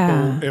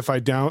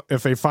example,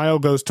 if a file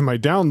goes to my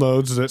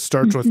downloads that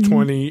starts with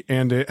 20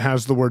 and it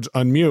has the words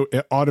unmute,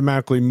 it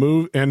automatically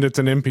and it's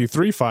an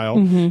MP3 file,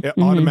 it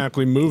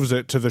automatically moves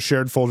it to the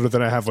shared folder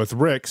that I have with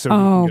Rick, so you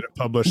can get it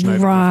published and I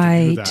don't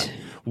have to do that.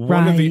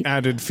 One of the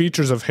added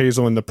features of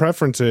Hazel in the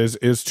preferences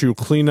is to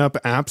clean up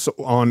apps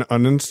on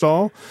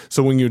uninstall.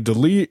 So when you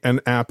delete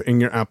an app in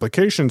your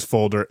applications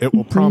folder, it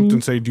will prompt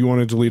and say, do you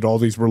want to delete all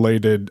these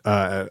related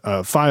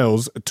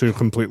files to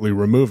completely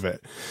remove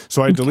it?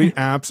 So I delete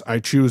apps, I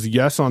choose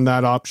yes on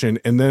that option.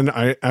 And then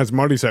as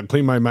Marty said,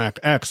 Clean My Mac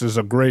X is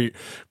a great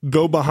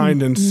go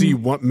behind and see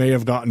what may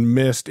have gotten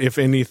missed, if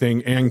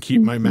anything, and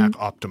keep my Mac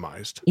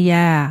optimized.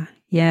 Yeah.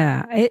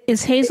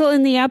 Is Hazel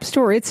in the App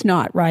Store? It's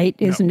not, right?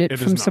 Isn't it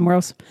from somewhere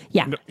else?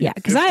 Yeah.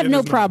 Because I have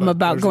no problem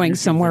about going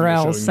somewhere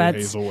else. That's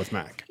Hazel with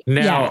Mac.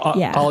 Now,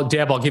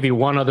 Deb, I'll give you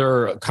one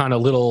other kind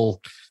of little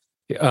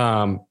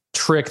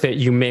trick that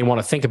you may want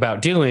to think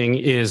about doing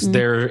is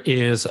there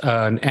is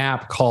an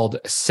app called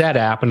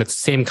SetApp, and it's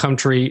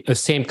the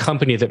same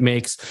company that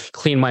makes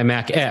Clean My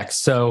Mac X.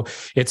 So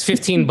it's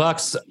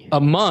 $15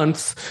 a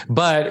month,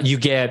 but you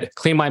get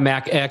Clean My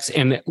Mac X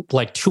and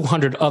like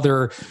 200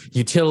 other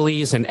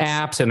utilities and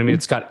apps. And I mean,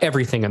 it's got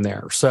everything in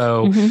there.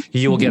 So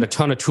you will get a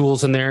ton of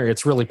tools in there.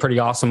 It's really pretty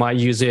awesome. I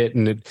use it,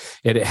 and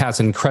it has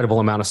an incredible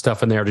amount of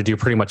stuff in there to do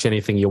pretty much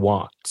anything you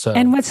want. So,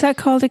 and what's that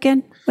called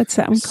again? What's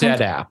that one called?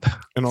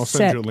 SetApp. And I'll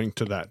send you a link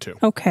to that too.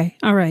 Okay.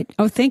 All right.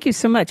 Oh, thank you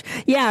so much.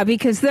 Yeah,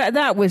 because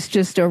that was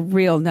just a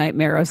real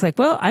nightmare. I was like,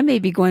 well, I may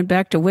be going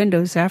back to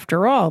Windows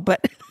after all,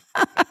 but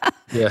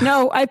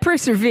no, I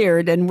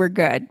persevered and we're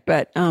good.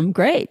 But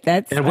great.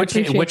 And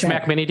which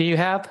Mac Mini do you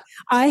have?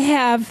 I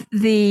have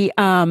the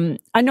no,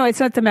 it's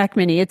not the Mac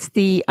Mini. It's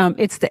the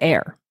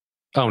Air.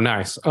 Oh,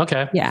 nice.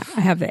 Okay. Yeah,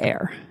 I have the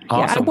Air.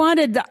 Awesome.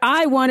 Yeah,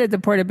 I wanted the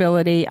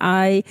portability.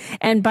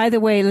 And by the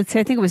way, let's say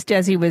I think it was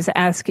Desi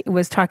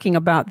was talking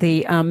about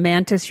the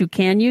Mantis. You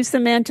can use the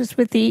Mantis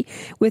with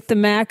the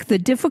Mac. The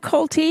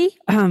difficulty,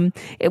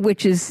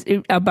 which is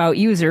about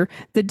user,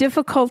 the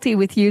difficulty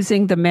with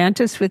using the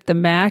Mantis with the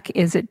Mac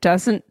is it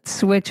doesn't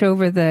switch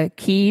over the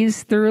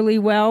keys thoroughly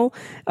well.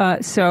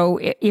 So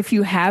if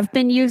you have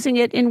been using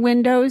it in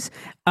Windows,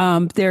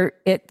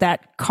 that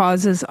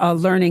causes a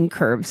learning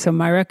curve. So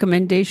my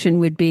recommendation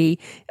would be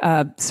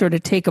sort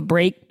of take a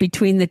break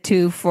between the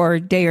two for a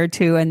day or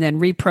two and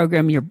then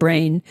reprogram your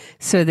brain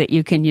so that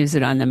you can use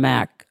it on the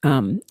Mac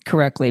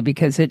correctly,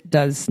 because it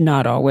does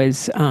not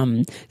always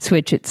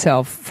switch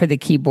itself for the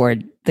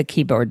keyboard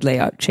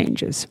layout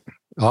changes.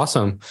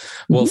 Awesome.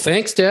 Well,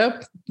 thanks,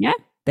 Deb. Yeah.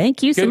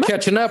 Thank you so much. Good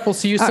catching up. We'll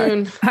see you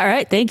soon. All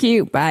right. Thank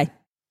you. Bye.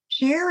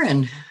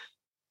 Sharon,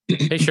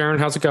 Hey, Sharon,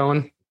 how's it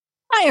going?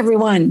 Hi,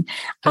 everyone.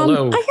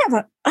 Hello.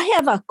 I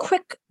have a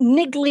quick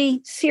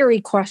niggly Siri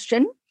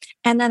question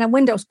and then a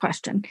Windows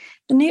question.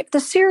 The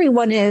Siri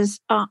one is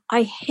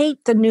I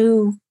hate the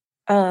new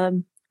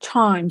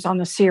chimes on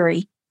the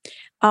Siri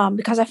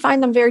because I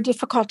find them very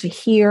difficult to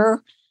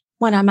hear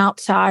when I'm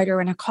outside or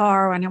in a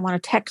car and I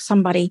want to text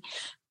somebody.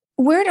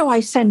 Where do I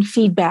send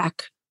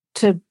feedback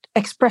to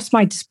express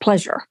my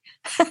displeasure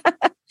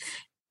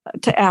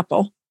to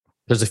Apple?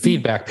 There's a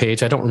feedback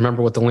page. I don't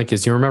remember what the link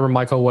is. Do you remember,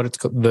 Michael, what it's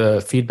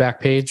the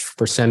feedback page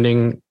for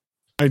sending?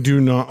 I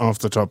do not off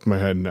the top of my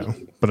head now,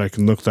 but I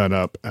can look that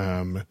up.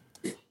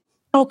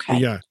 Okay.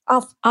 Yeah.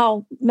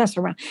 I'll mess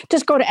around.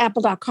 Just go to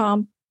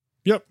apple.com.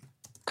 Yep.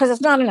 Because it's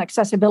not an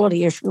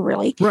accessibility issue,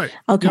 really. Right.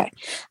 Okay. Yep.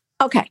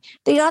 Okay.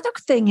 The other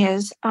thing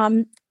is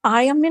I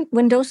am in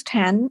Windows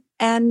 10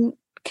 and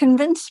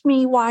convince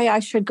me why I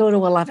should go to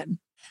 11.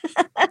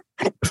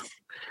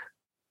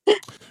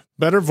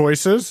 Better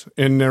voices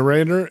in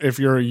Narrator if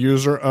you're a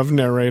user of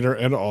Narrator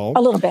at all.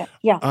 A little bit,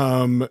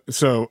 yeah.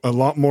 So a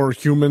lot more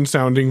human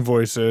sounding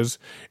voices.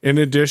 In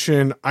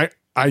addition,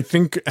 I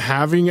think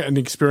having an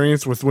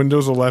experience with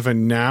Windows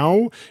 11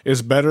 now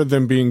is better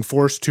than being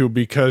forced to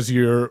because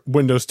your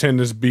Windows 10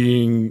 is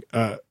being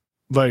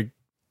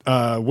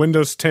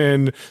Windows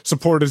 10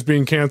 support is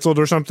being canceled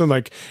or something.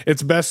 Like,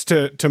 it's best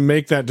to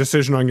make that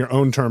decision on your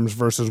own terms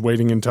versus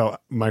waiting until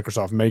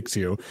Microsoft makes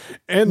you.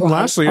 And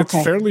lastly, it's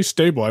fairly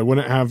stable. I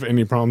wouldn't have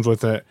any problems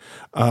with it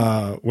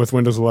with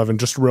Windows 11.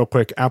 Just real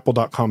quick,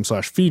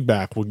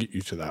 apple.com/feedback will get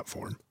you to that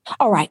form.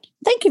 All right.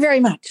 Thank you very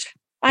much.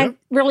 I'm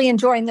really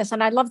enjoying this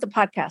and I love the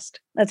podcast.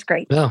 That's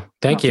great. No,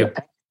 thank you.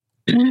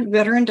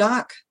 Veteran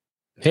Doc.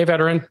 Hey,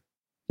 Veteran.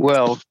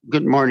 Well,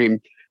 good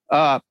morning.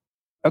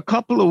 A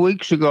couple of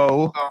weeks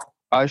ago,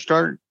 I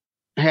started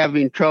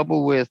having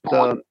trouble with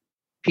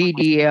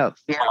PDF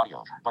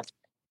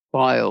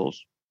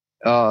files.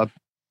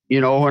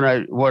 When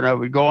I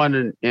would go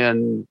on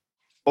and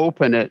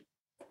open it,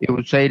 it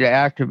would say to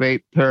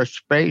activate, press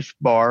space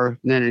bar,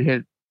 and then it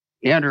hit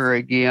enter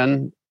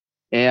again,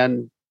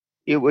 and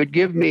it would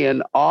give me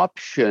an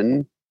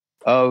option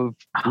of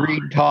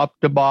read top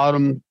to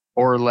bottom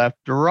or left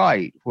to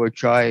right,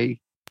 which I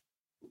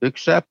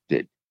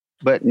accepted.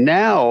 But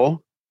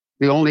now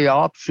the only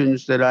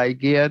options that I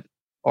get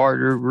are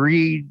to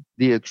read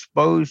the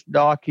exposed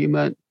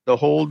document, the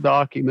whole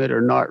document, or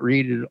not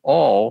read it at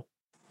all.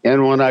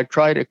 And when I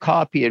try to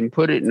copy and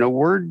put it in a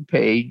Word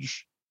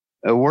page,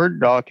 a Word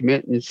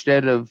document,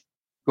 instead of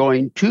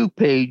going 2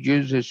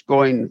 pages, it's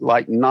going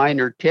like 9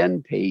 or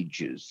 10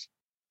 pages.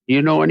 Do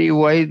you know any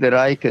way that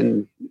I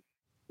can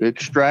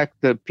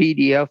extract the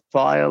PDF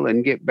file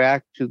and get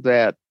back to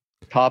that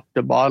top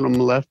to bottom,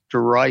 left to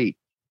right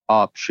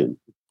option?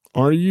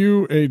 Are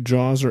you a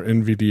JAWS or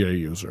NVDA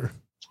user?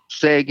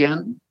 Say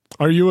again?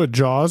 Are you a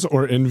JAWS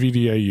or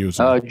NVDA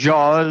user?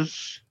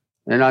 JAWS,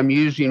 and I'm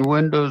using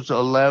Windows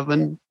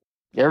 11.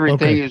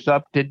 Everything is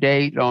up to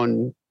date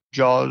on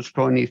JAWS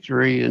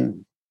 23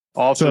 and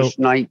Office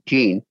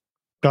 19.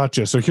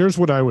 Gotcha. So here's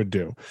what I would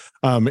do.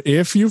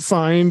 If you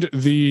find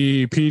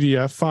the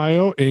PDF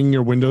file in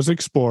your Windows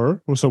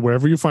Explorer, so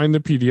wherever you find the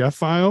PDF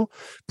file,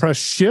 press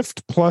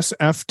Shift plus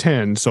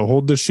F10. So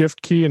hold the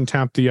Shift key and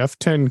tap the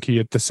F10 key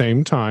at the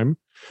same time.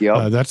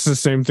 That's the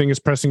same thing as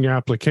pressing your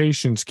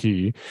applications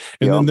key.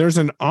 And then there's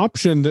an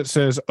option that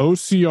says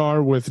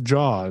OCR with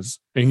JAWS,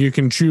 and you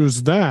can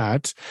choose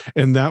that,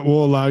 and that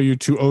will allow you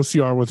to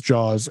OCR with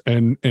JAWS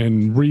and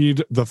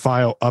read the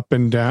file up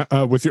and down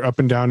with your up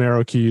and down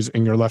arrow keys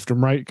and your left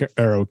and right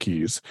arrow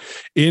keys.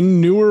 In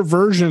newer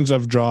versions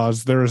of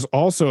JAWS, there is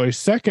also a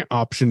second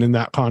option in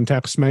that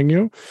context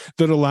menu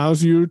that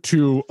allows you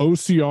to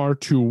OCR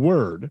to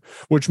Word,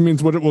 which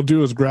means what it will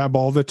do is grab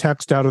all the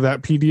text out of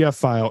that PDF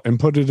file and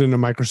put it in a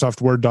Microsoft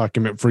Word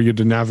document for you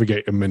to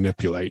navigate and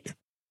manipulate.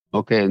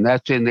 Okay, and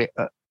that's in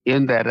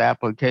that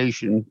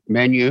application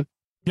menu.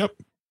 Yep.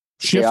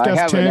 Shift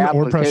F10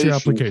 or press your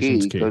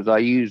applications key. Because I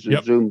use the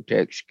Zoom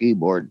Text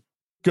keyboard.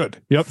 Good.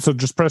 Yep. So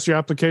just press your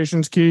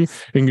applications key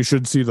and you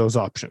should see those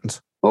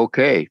options.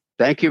 Okay.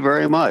 Thank you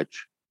very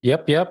much.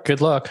 Yep.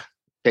 Good luck.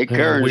 Take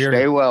care and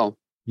stay well.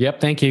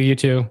 Yep. Thank you. You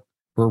too.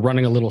 We're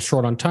running a little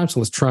short on time, so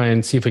let's try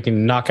and see if we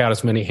can knock out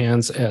as many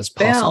hands as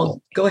possible.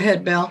 Belle, go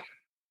ahead, Belle.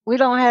 We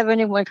don't have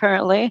anyone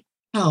currently.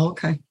 Oh,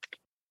 okay.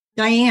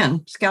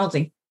 Diane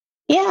Scalzi.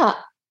 Yeah.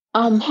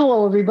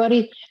 Hello,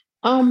 everybody.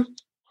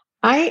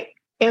 I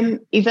am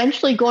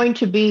eventually going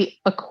to be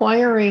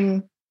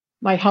acquiring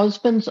my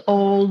husband's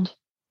old.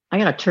 I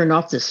got to turn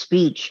off this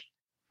speech.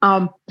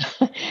 I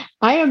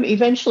am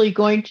eventually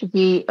going to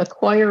be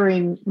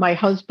acquiring my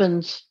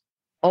husband's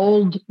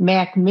old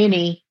Mac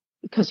Mini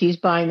because he's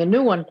buying a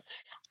new one.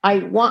 I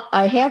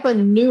have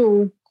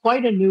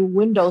quite a new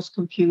Windows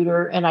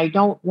computer, and I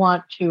don't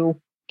want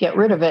to get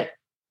rid of it.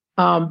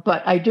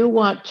 But I do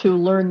want to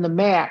learn the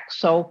Mac.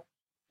 So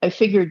I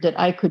figured that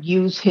I could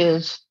use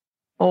his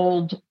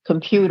old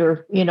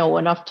computer,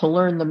 enough to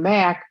learn the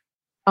Mac.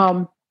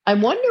 I'm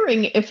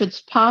wondering if it's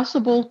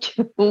possible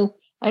to,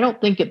 I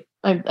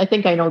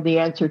think I know the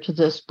answer to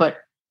this, but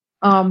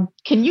Can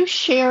you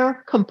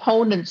share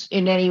components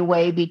in any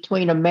way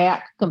between a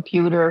Mac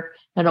computer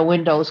and a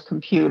Windows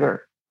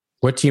computer?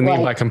 What do you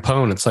mean by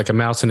components? Like a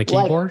mouse and a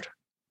keyboard?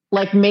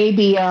 Like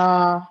maybe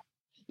a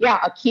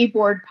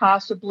keyboard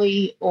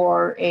possibly,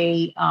 or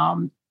a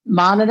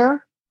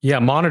monitor? Yeah,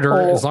 monitor,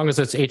 as long as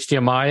it's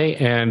HDMI,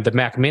 and the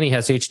Mac Mini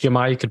has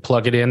HDMI, you could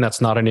plug it in.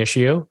 That's not an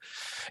issue.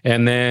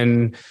 And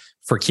then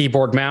for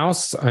keyboard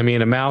mouse, I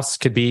mean, a mouse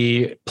could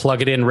be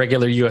plug it in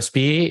regular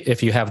USB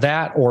if you have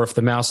that, or if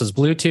the mouse is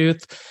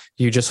Bluetooth,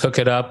 you just hook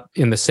it up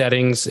in the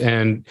settings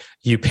and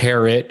you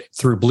pair it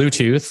through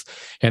Bluetooth.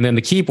 And then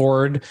the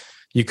keyboard,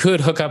 you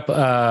could hook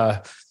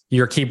up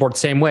your keyboard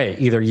same way,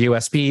 either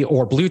USB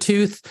or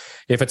Bluetooth.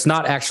 If it's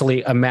not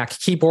actually a Mac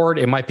keyboard,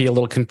 it might be a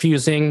little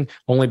confusing,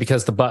 only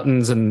because the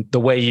buttons and the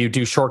way you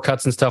do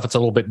shortcuts and stuff, it's a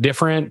little bit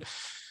different.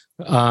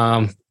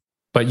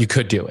 But you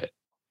could do it.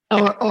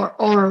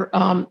 Or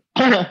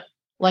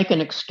like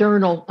an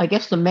external, I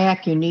guess the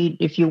Mac you need,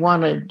 if you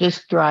want a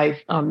disk drive,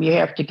 you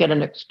have to get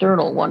an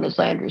external one, as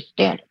I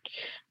understand it.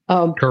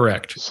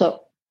 Correct.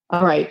 So,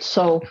 all right.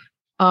 So,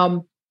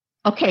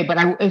 okay,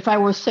 but if I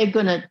were, say,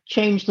 going to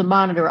change the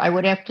monitor, I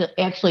would have to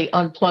actually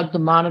unplug the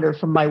monitor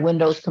from my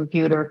Windows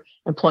computer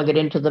and plug it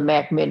into the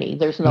Mac Mini.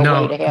 There's no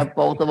way to have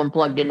both of them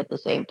plugged in at the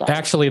same time.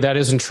 Actually, that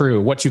isn't true.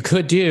 What you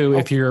could do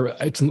if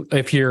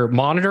your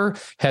monitor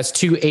has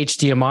 2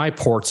 HDMI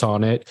ports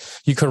on it,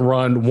 you can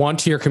run one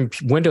to your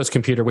Windows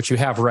computer, which you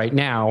have right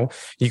now.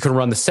 You can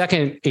run the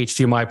second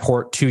HDMI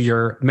port to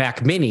your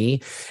Mac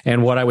Mini.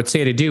 And what I would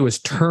say to do is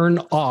turn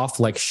off,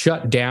 like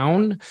shut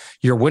down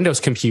your Windows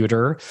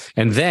computer,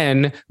 and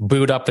then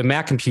boot up the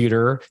Mac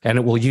computer, and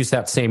it will use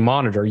that same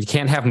monitor. You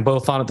can't have them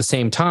both on at the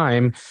same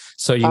time.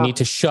 So you need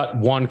to shut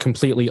one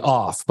completely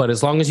off. But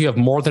as long as you have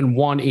more than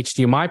one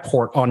HDMI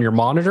port on your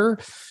monitor,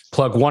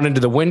 plug one into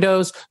the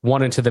Windows,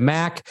 one into the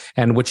Mac,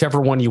 and whichever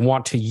one you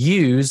want to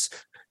use,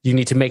 you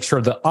need to make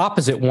sure the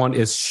opposite one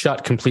is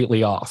shut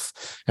completely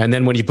off. And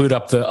then when you boot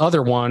up the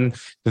other one,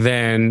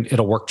 then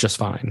it'll work just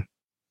fine.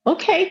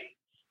 Okay.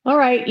 All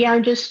right. Yeah,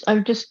 I'm just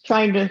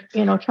trying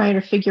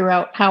to figure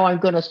out how I'm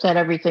going to set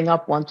everything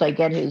up once I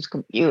get his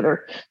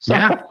computer. So,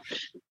 yeah.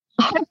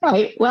 All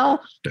right.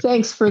 Well,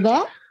 thanks for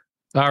that.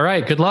 All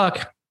right. Good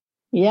luck.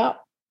 Yeah.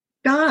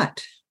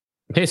 Scott.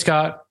 Hey,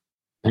 Scott.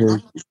 All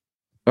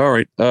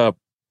right.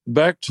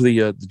 Back to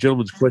the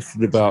gentleman's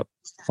question about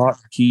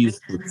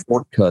hotkeys for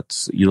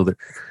shortcuts. He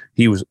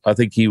was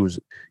asking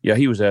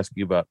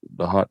about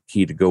the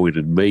hotkey to go in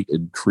and make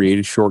and create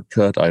a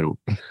shortcut. I don't.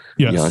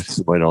 Yes. Yeah,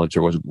 to my knowledge,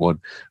 there wasn't one,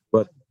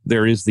 but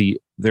there is the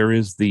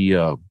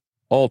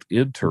Alt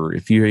Enter.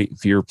 If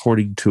you're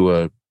pointing to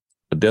a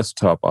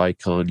desktop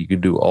icon, you can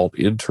do Alt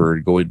Enter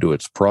and go into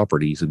its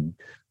properties and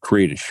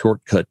create a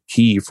shortcut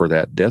key for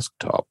that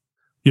desktop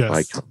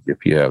icon.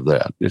 If you have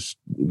that, just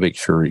make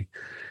sure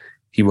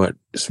he might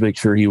just make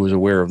sure he was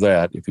aware of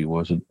that if he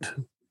wasn't.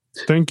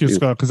 Thank you,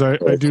 Scott, because I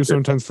do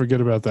sometimes forget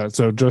about that.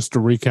 So just to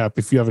recap,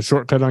 if you have a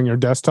shortcut on your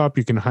desktop,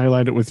 you can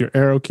highlight it with your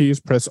arrow keys,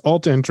 press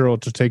Alt-Enter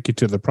to take you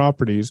to the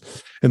properties,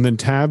 and then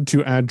tab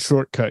to add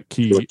shortcut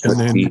key, and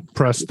then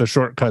press the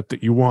shortcut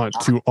that you want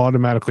to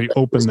automatically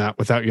open that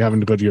without you having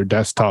to go to your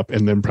desktop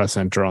and then press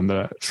Enter on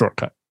the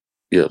shortcut.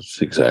 Yes,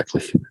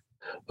 exactly.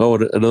 Oh,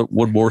 and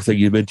one more thing,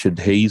 you mentioned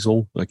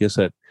Hazel. I guess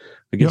that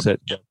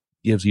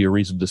gives you a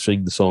reason to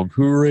sing the song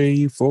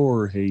 "Hooray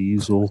for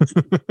Hazel,"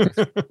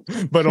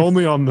 but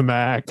only on the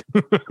Mac.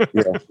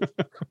 Yeah.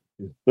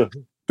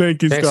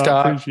 Thank you,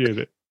 Scott. Appreciate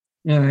it.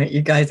 All right,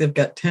 you guys have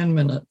got 10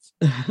 minutes.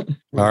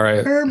 All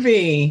right,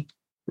 Herbie.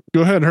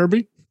 Go ahead,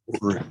 Herbie.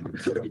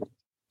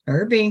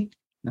 Herbie.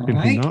 All Did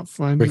right. Not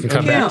find we can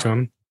come back to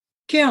him.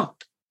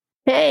 Count.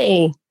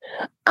 Hey.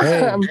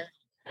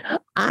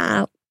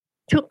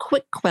 2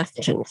 quick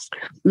questions.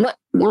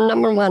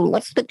 Number one,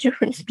 what's the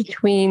difference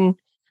between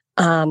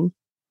a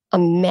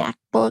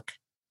MacBook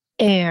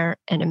Air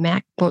and a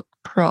MacBook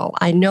Pro?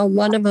 I know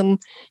one of them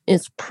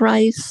is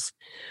price,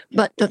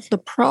 but does the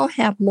Pro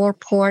have more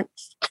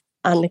ports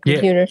on the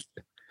computer?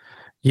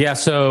 Yeah,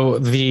 so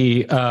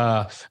the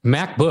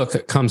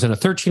MacBook comes in a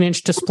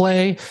 13-inch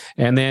display,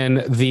 and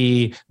then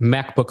the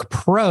MacBook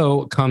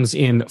Pro comes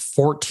in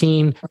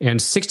 14 and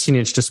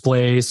 16-inch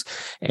displays,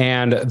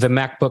 and the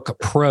MacBook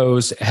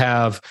Pros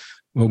have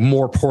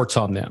more ports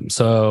on them.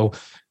 So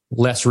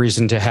less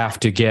reason to have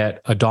to get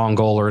a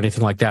dongle or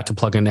anything like that to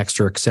plug in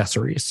extra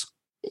accessories.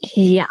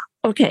 Yeah.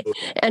 Okay.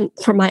 And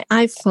for my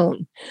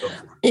iPhone,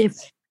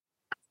 if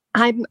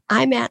I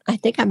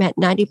think I'm at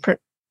 97%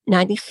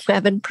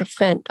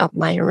 of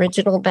my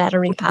original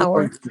battery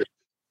power.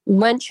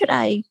 When should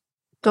I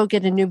go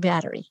get a new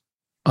battery?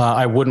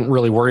 I wouldn't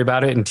really worry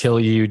about it until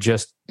your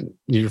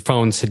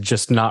phone's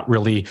just not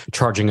really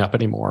charging up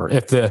anymore.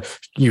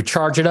 If you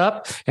charge it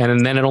up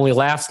and then it only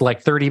lasts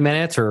like 30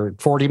 minutes or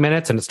 40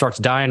 minutes and it starts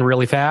dying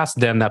really fast,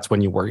 then that's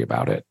when you worry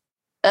about it.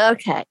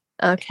 Okay.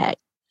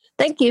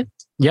 Thank you.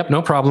 Yep,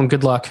 no problem.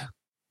 Good luck.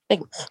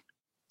 Thanks.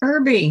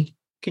 Herbie,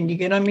 can you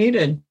get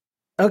unmuted?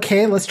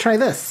 Okay, let's try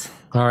this.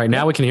 All right,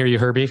 now we can hear you,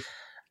 Herbie.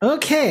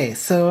 Okay,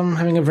 so I'm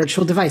having a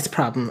virtual device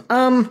problem.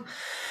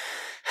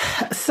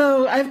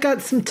 So I've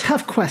got some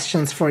tough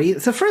questions for you.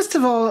 So first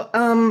of all,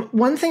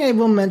 one thing I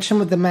will mention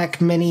with the Mac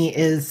Mini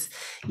is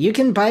you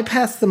can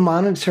bypass the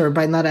monitor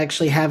by not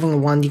actually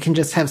having one. You can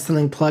just have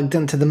something plugged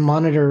into the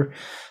monitor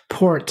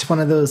port, one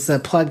of those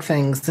plug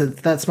things.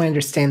 That's my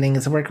understanding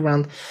is a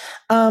workaround.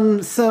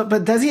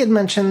 But Desi had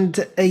mentioned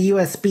a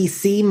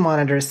USB-C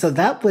monitor, so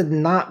that would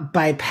not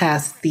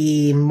bypass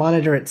the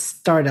monitor at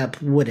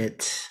startup, would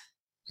it?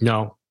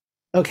 No.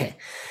 Okay.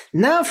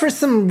 Now for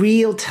some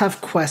real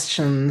tough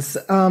questions.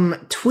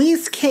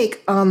 Tweezcake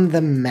on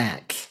the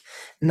Mac.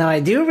 Now I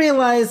do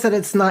realize that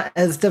it's not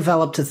as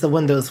developed as the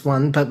Windows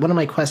one, but one of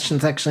my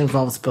questions actually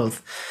involves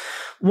both.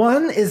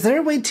 One, is there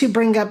a way to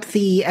bring up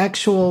the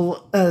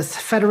actual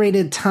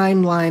federated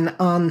timeline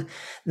on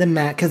the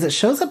Mac? Because it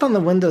shows up on the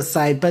Windows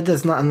side, but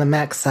does not on the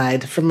Mac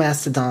side for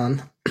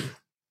Mastodon.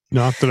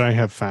 Not that I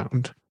have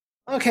found.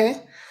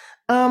 Okay.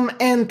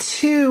 And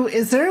two,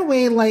 is there a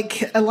way,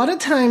 like, a lot of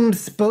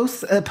times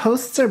both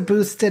posts are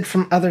boosted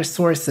from other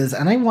sources,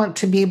 and I want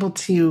to be able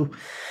to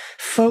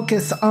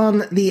focus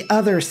on the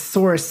other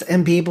source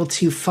and be able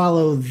to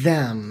follow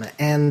them.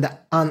 And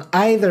on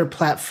either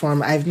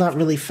platform, I've not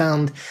really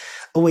found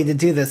a way to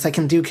do this. I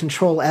can do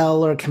Control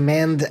L or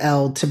Command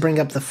L to bring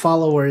up the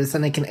followers,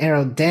 and I can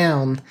arrow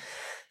down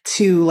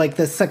to, like,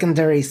 the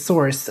secondary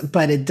source,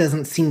 but it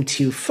doesn't seem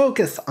to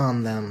focus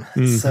on them.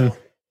 Mm-hmm. So...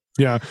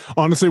 Yeah,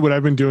 honestly, what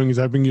I've been doing is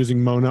I've been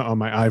using Mona on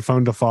my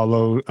iPhone to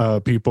follow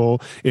people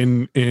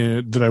in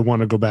that I want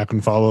to go back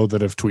and follow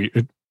that have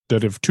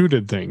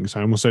tooted things.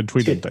 I almost said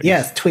tweeted things.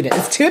 Yes, tweeted.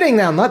 It's tooting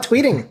now, not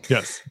tweeting.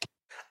 Yes.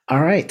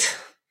 All right.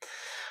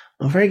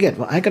 Well, very good.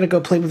 Well, I got to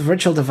go play with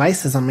virtual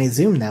devices on my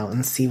Zoom now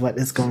and see what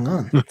is going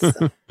on. So.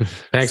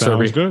 Thanks, Sounds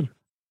Herbie. good.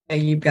 Hey,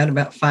 you've got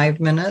about 5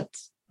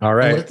 minutes. All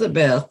right.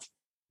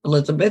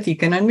 Elizabeth, you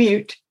can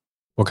unmute.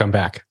 We'll come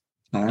back.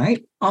 All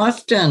right.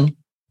 Austin.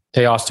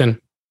 Hey,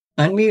 Austin.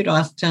 Unmute,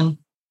 Austin.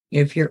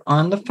 If you're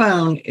on the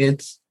phone,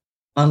 it's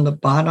on the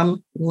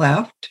bottom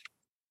left.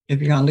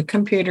 If you're on the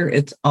computer,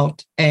 it's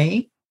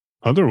Alt-A.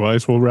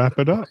 Otherwise, we'll wrap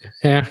it up.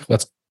 Yeah,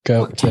 let's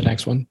go to the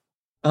next one.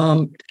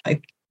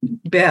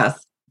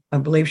 Beth, I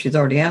believe she's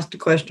already asked a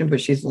question,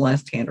 but she's the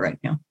last hand right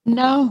now.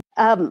 No.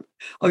 Oh,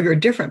 you're a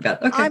different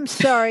Beth. Okay. I'm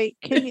sorry.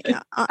 Can you?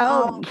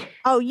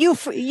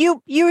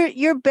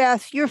 You're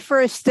Beth. You're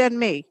first, then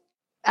me.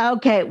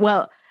 Okay.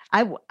 Well,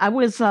 I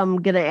was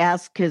going to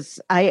ask because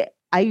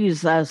I use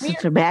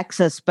System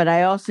Access, but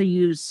I also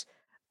use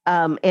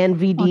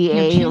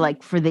NVDA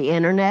like for the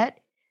internet.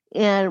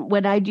 And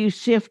when I do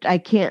Shift, I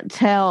can't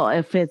tell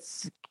if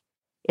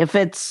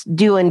it's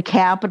doing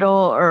capital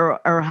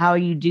or how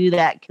you do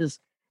that because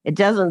it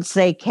doesn't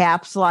say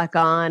caps lock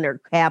on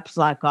or caps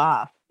lock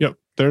off. Yep.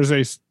 There's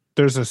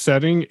a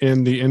setting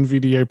in the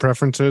NVDA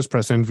preferences.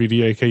 Press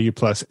NVDA KE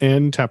plus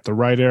N, tap the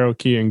right arrow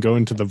key, and go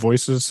into the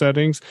voices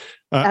settings.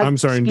 I'm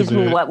sorry. Excuse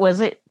me. What was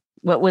it?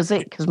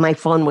 Because my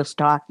phone was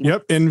talking.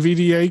 Yep.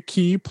 NVDA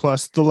key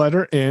plus the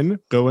letter N.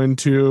 Go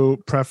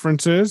into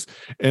preferences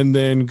and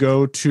then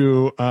go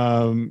to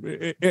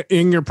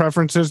in your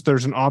preferences.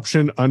 There's an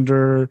option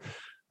under,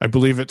 I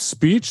believe it's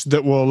speech,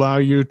 that will allow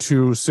you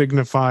to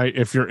signify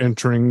if you're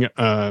entering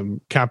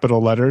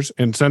capital letters.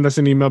 And send us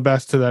an email,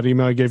 Beth, to that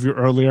email I gave you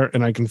earlier,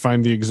 and I can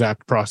find the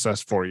exact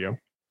process for you.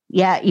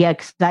 Yeah,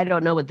 because I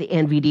don't know what the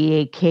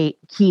NVDA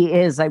key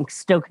is. I'm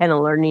still kind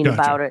of learning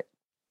about it.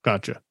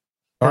 Gotcha.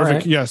 All Perfect.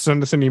 right. Yeah,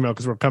 send us an email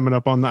because we're coming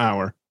up on the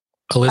hour.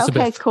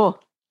 Elizabeth. Okay, cool.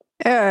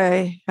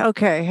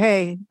 Okay.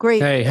 Hey,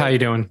 great. Hey, how you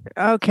doing?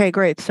 Okay,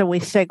 great. So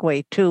we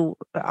segue to.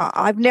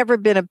 I've never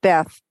been a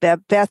Beth.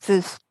 Beth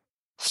is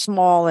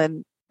small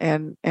and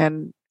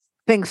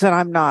things that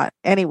I'm not.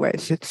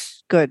 Anyways,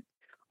 it's good.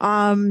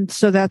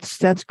 So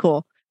that's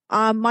cool.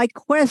 My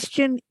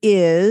question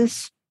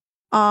is,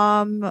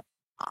 well,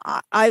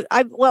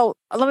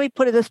 let me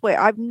put it this way.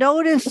 I've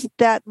noticed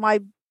that my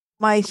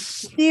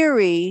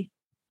Siri,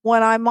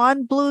 when I'm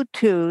on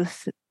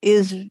Bluetooth,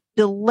 is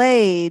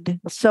delayed.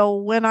 So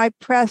when I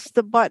press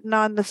the button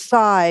on the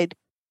side,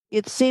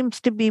 it seems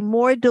to be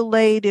more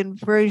delayed in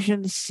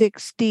version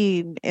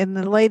 16 in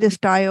the latest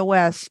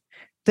iOS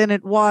than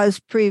it was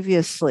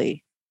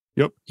previously.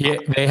 Yep. Yeah,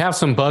 they have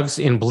some bugs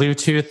in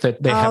Bluetooth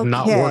that they have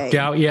not worked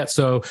out yet.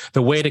 So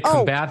the way to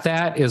combat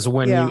that is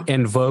when you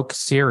invoke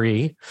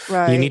Siri,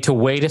 you need to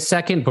wait a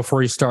second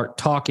before you start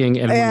talking.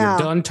 And when you're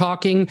done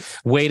talking,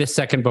 wait a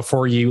second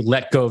before you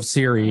let go of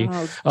Siri.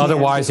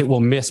 Otherwise, it will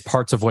miss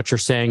parts of what you're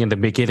saying in the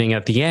beginning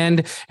at the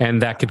end. And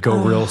that could go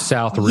real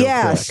south real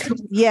quick.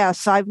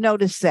 Yes, I've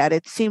noticed that.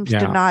 It seems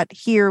to not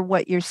hear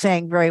what you're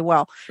saying very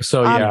well.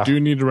 So, you do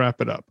need to wrap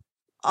it up.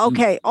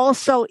 Okay.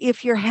 Also,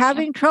 if you're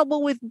having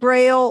trouble with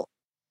Braille,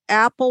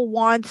 Apple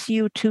wants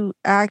you to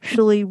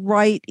actually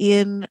write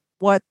in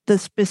what the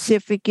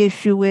specific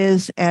issue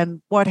is and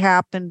what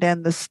happened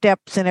and the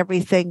steps and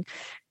everything,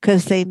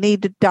 because they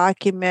need to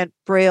document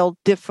Braille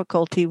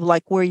difficulty,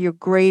 like where your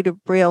grade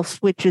of Braille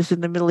switches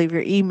in the middle of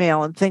your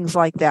email and things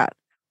like that.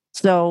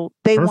 So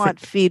they want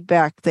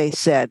feedback, they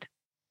said.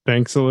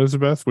 Thanks,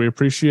 Elizabeth. We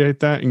appreciate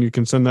that. And you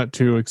can send that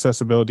to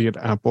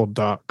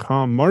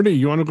accessibility@apple.com. Marty,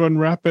 you want to go ahead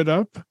and wrap it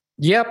up?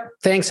 Yep.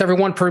 Thanks,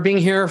 everyone, for being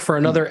here for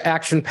another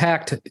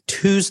action-packed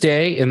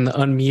Tuesday in the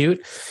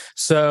Unmute.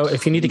 So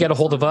if you need to get a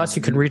hold of us,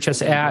 you can reach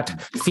us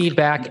at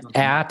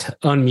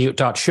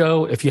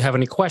feedback@unmute.show. If you have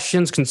any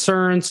questions,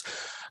 concerns,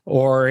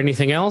 or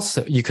anything else,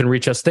 you can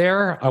reach us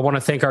there. I want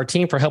to thank our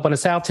team for helping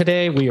us out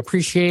today. We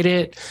appreciate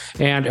it.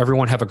 And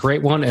everyone have a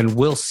great one, and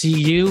we'll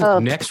see you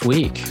next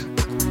week.